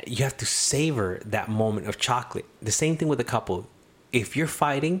chocolate. Yeah, you have to savor that moment of chocolate. The same thing with a couple. If you're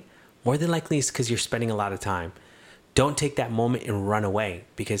fighting, more than likely it's because you're spending a lot of time. Don't take that moment and run away,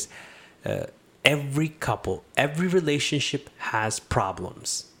 because every couple, every relationship has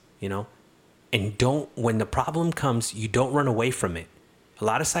problems, you know? And when the problem comes, you don't run away from it. A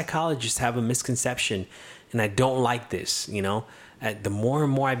lot of psychologists have a misconception, and I don't like this, you know. The more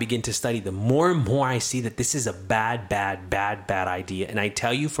and more I begin to study, the more and more I see that this is a bad idea. And I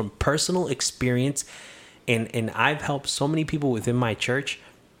tell you from personal experience, and I've helped so many people within my church,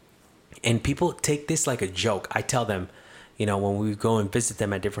 and people take this like a joke. I tell them, you know, when we go and visit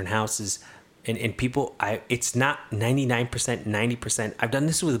them at different houses, and people, it's not 99%, 90%. I've done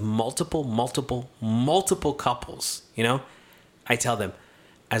this with multiple couples, you know. I tell them,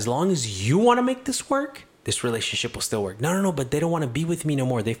 as long as you want to make this work, this relationship will still work. No, but they don't want to be with me no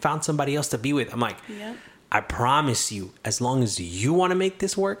more. They found somebody else to be with. I'm like, Yep. I promise you, as long as you want to make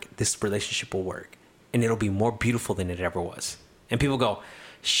this work, this relationship will work. And it'll be more beautiful than it ever was. And people go,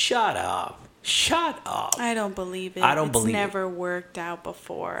 shut up. I don't believe it. It's never worked out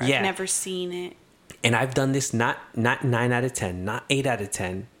before. Yeah. I've never seen it. And I've done this not 9 out of 10, not 8 out of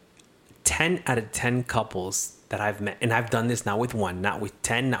 10, 10 out of 10 couples that I've met. And I've done this not with one, not with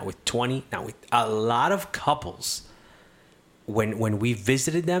 10, not with 20, not with a lot of couples. When we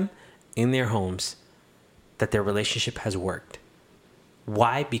visited them in their homes, that their relationship has worked.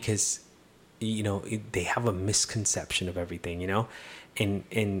 Why? Because, they have a misconception of everything,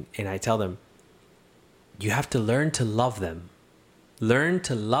 and I tell them, you have to learn to love them. Learn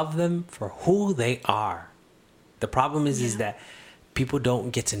to love them for who they are. The problem is that people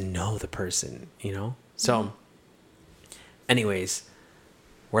don't get to know the person, So, anyways,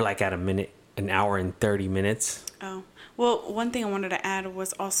 we're like at an hour and 30 minutes. Oh, well, one thing I wanted to add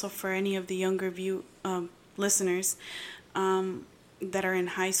was also for any of the younger listeners that are in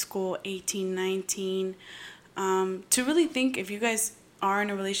high school, 18, 19, to really think, if you guys are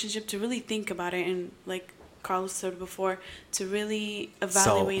in a relationship, to really think about it, and like Carlos said before, to really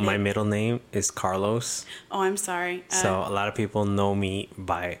evaluate So my middle name is Carlos. Oh, I'm sorry. So a lot of people know me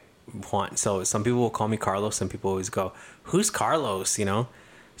by Juan. So some people will call me Carlos. Some people always go, who's Carlos?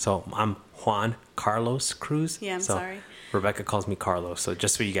 So I'm Juan Carlos Cruz. Yeah, I'm sorry. Rebecca calls me Carlos. So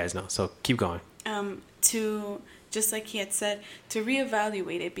just so you guys know. So keep going. To, just like he had said, to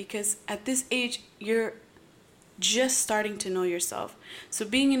reevaluate it, because at this age, you're just starting to know yourself. So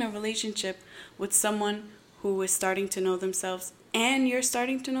being in a relationship with someone who is starting to know themselves and you're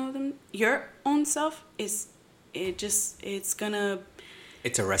starting to know them, your own self, it's a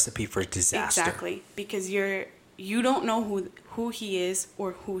recipe for disaster. Exactly. Because you don't know who he is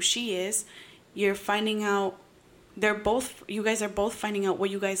or who she is. You're finding out, you guys are both finding out what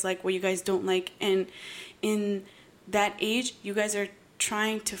you guys like, what you guys don't like. And in that age, you guys are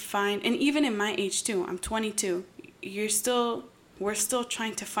trying to find, and even in my age too, I'm 22, we're still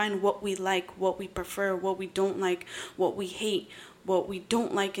trying to find what we like, what we prefer, what we don't like, what we hate, what we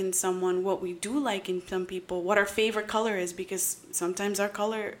don't like in someone, what we do like in some people, what our favorite color is, because sometimes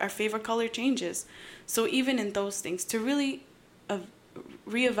our favorite color changes. So even in those things, to really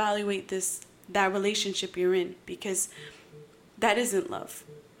reevaluate that relationship you're in, because that isn't love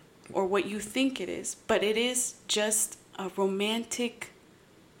or what you think it is, but it is just a romantic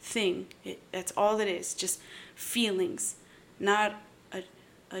thing. That's all it is, just feelings, not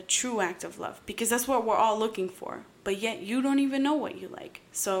a true act of love, because that's what we're all looking for, but yet you don't even know what you like.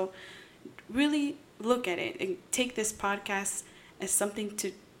 So really look at it and take this podcast as something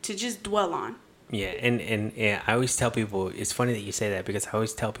to just dwell on. Yeah, and I always tell people, it's funny that you say that, because I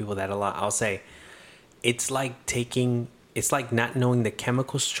always tell people that a lot. I'll say, it's like not knowing the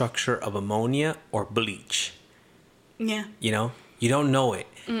chemical structure of ammonia or bleach. Yeah. You don't know it.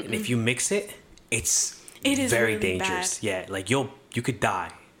 Mm-mm. And if you mix it, it is very really dangerous. Bad. Yeah, like you could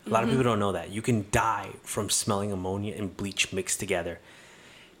die. A lot of people don't know that. You can die from smelling ammonia and bleach mixed together.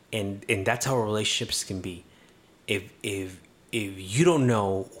 And that's how relationships can be. If you don't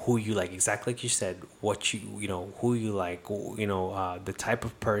know who you like, exactly like you said, who you like, the type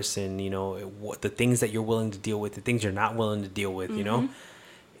of person, what the things that you're willing to deal with, the things you're not willing to deal with,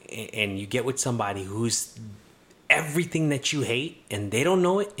 and you get with somebody who's everything that you hate, and they don't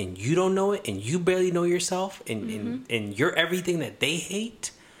know it, and you don't know it, and you barely know yourself, and you're everything that they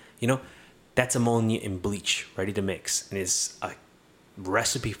hate, that's ammonia and bleach ready to mix, and it's a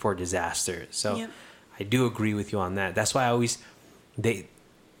recipe for disaster. So yep. I do agree with you on that. That's why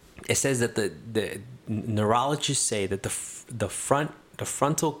it says that the neurologists say that the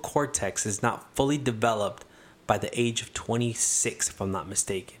frontal cortex is not fully developed by the age of 26, if I'm not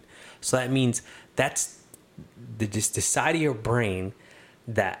mistaken. So that means that's the side of your brain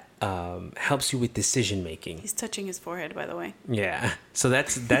that helps you with decision making. He's touching his forehead, by the way. Yeah. So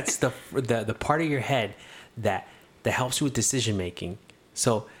that's the part of your head that helps you with decision making.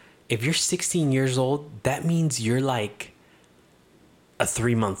 So if you're 16 years old, that means you're like a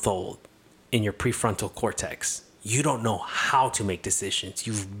 3-month-old in your prefrontal cortex. You don't know how to make decisions.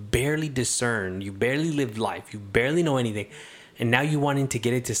 You've barely discerned. You barely lived life. You barely know anything. And now you're wanting to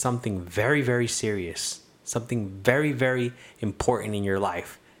get into something very, very serious, something very, very important in your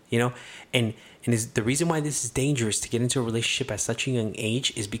life, And is the reason why this is dangerous to get into a relationship at such a young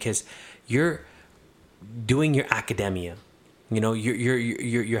age is because you're doing your academia.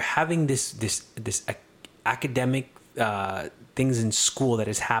 You're having this academic things in school that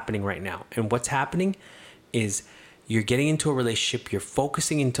is happening right now. And what's happening is you're getting into a relationship, you're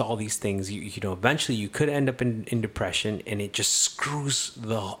focusing into all these things, you know, eventually you could end up in depression, and it just screws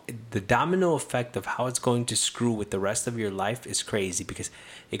the domino effect of how it's going to screw with the rest of your life is crazy, because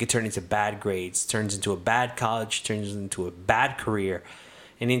it could turn into bad grades, turns into a bad college, turns into a bad career.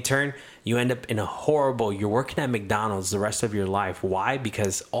 And in turn, you end up in you're working at McDonald's the rest of your life. Why?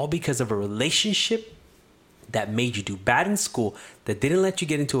 Because of a relationship that made you do bad in school, that didn't let you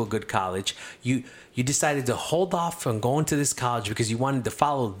get into a good college. You decided to hold off on going to this college because you wanted to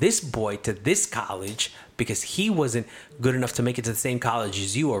follow this boy to this college because he wasn't good enough to make it to the same college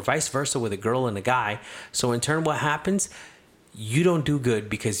as you, or vice versa with a girl and a guy. So in turn, what happens? You don't do good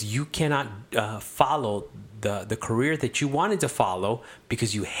because you cannot follow the career that you wanted to follow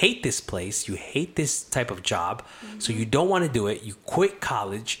because you hate this place, you hate this type of job, so you don't want to do it. You quit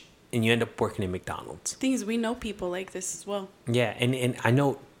college and you end up working in McDonald's. Thing is, we know people like this as well. Yeah, and I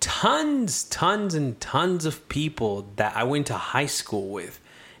know tons and tons of people that I went to high school with,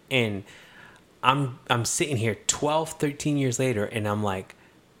 and I'm sitting here 12, 13 years later, and I'm like,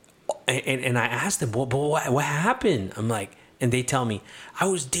 and I asked them, well, but what happened? I'm like, and they tell me, I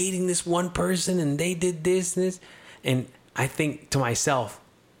was dating this one person and they did this and this. And I think to myself,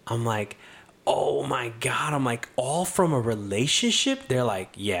 I'm like, oh my God. I'm like, all from a relationship? They're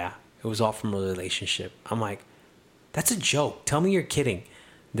like, yeah, it was all from a relationship. I'm like, that's a joke. Tell me you're kidding.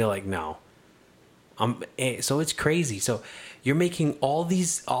 They're like, no. So it's crazy. So you're making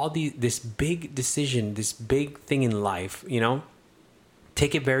this big decision, this big thing in life, you know?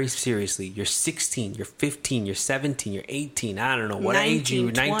 Take it very seriously. You're 16, you're 15, you're 17, you're 18. I don't know what 19, age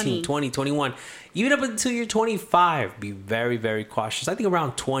you're 19, 20, 21. Even up until you're 25, be very, very cautious. I think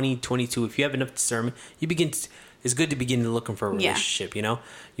around 20, 22, if you have enough discernment, it's good to begin looking for a relationship, you know?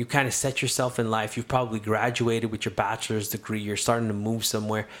 You kind of set yourself in life. You've probably graduated with your bachelor's degree. You're starting to move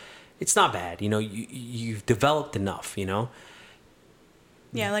somewhere. It's not bad, you know? You've developed enough, you know?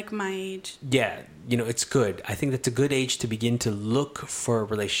 Yeah, like my age. Yeah, you know, it's good. I think that's a good age to begin to look for a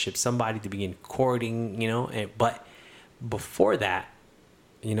relationship, somebody to begin courting, you know. But before that,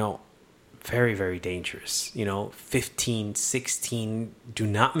 you know, very, very dangerous. You know, 15, 16, do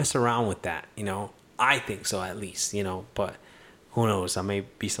not mess around with that, you know. I think so, at least, you know. But who knows? I may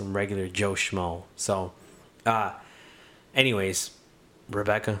be some regular Joe Schmo. So, anyways,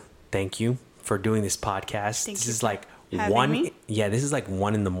 Rebecca, thank you for doing this podcast. Thank this you is like me? this is like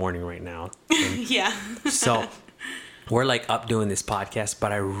 1 a.m. right now. Yeah. So we're like up doing this podcast,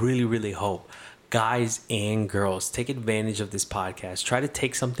 but I really, really hope guys and girls take advantage of this podcast. Try to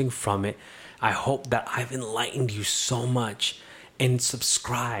take something from it. I hope that I've enlightened you so much. And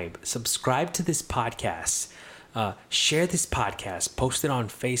subscribe to this podcast. Share this podcast. Post it on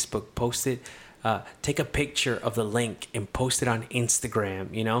Facebook. Post it. Take a picture of the link and post it on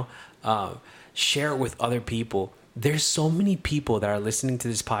Instagram. You know, share it with other people. There's so many people that are listening to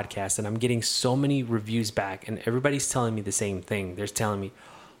this podcast, and I'm getting so many reviews back, and everybody's telling me the same thing. They're telling me,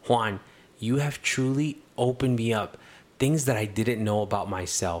 Juan, you have truly opened me up. Things that I didn't know about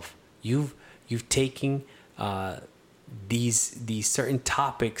myself. You've taken these certain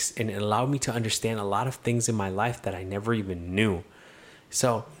topics and it allowed me to understand a lot of things in my life that I never even knew.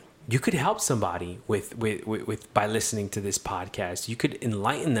 So you could help somebody with by listening to this podcast. You could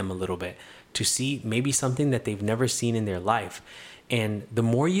enlighten them a little bit to see maybe something that they've never seen in their life. And the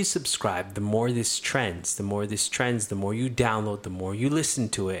more you subscribe, the more this trends. The more you download, the more you listen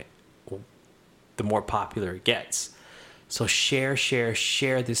to it, the more popular it gets. So share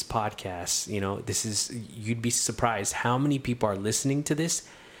this podcast. You know, you'd be surprised how many people are listening to this,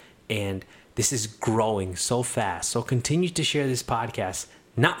 and this is growing so fast. So continue to share this podcast,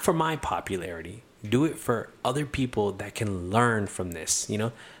 not for my popularity. Do it for other people that can learn from this. You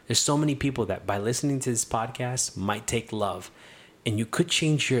know, there's so many people that by listening to this podcast might take love, and you could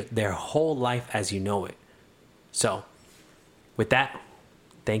change their whole life as you know it. So with that,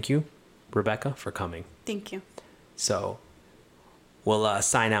 thank you, Rebecca, for coming. Thank you. So we'll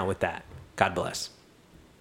sign out with that. God bless.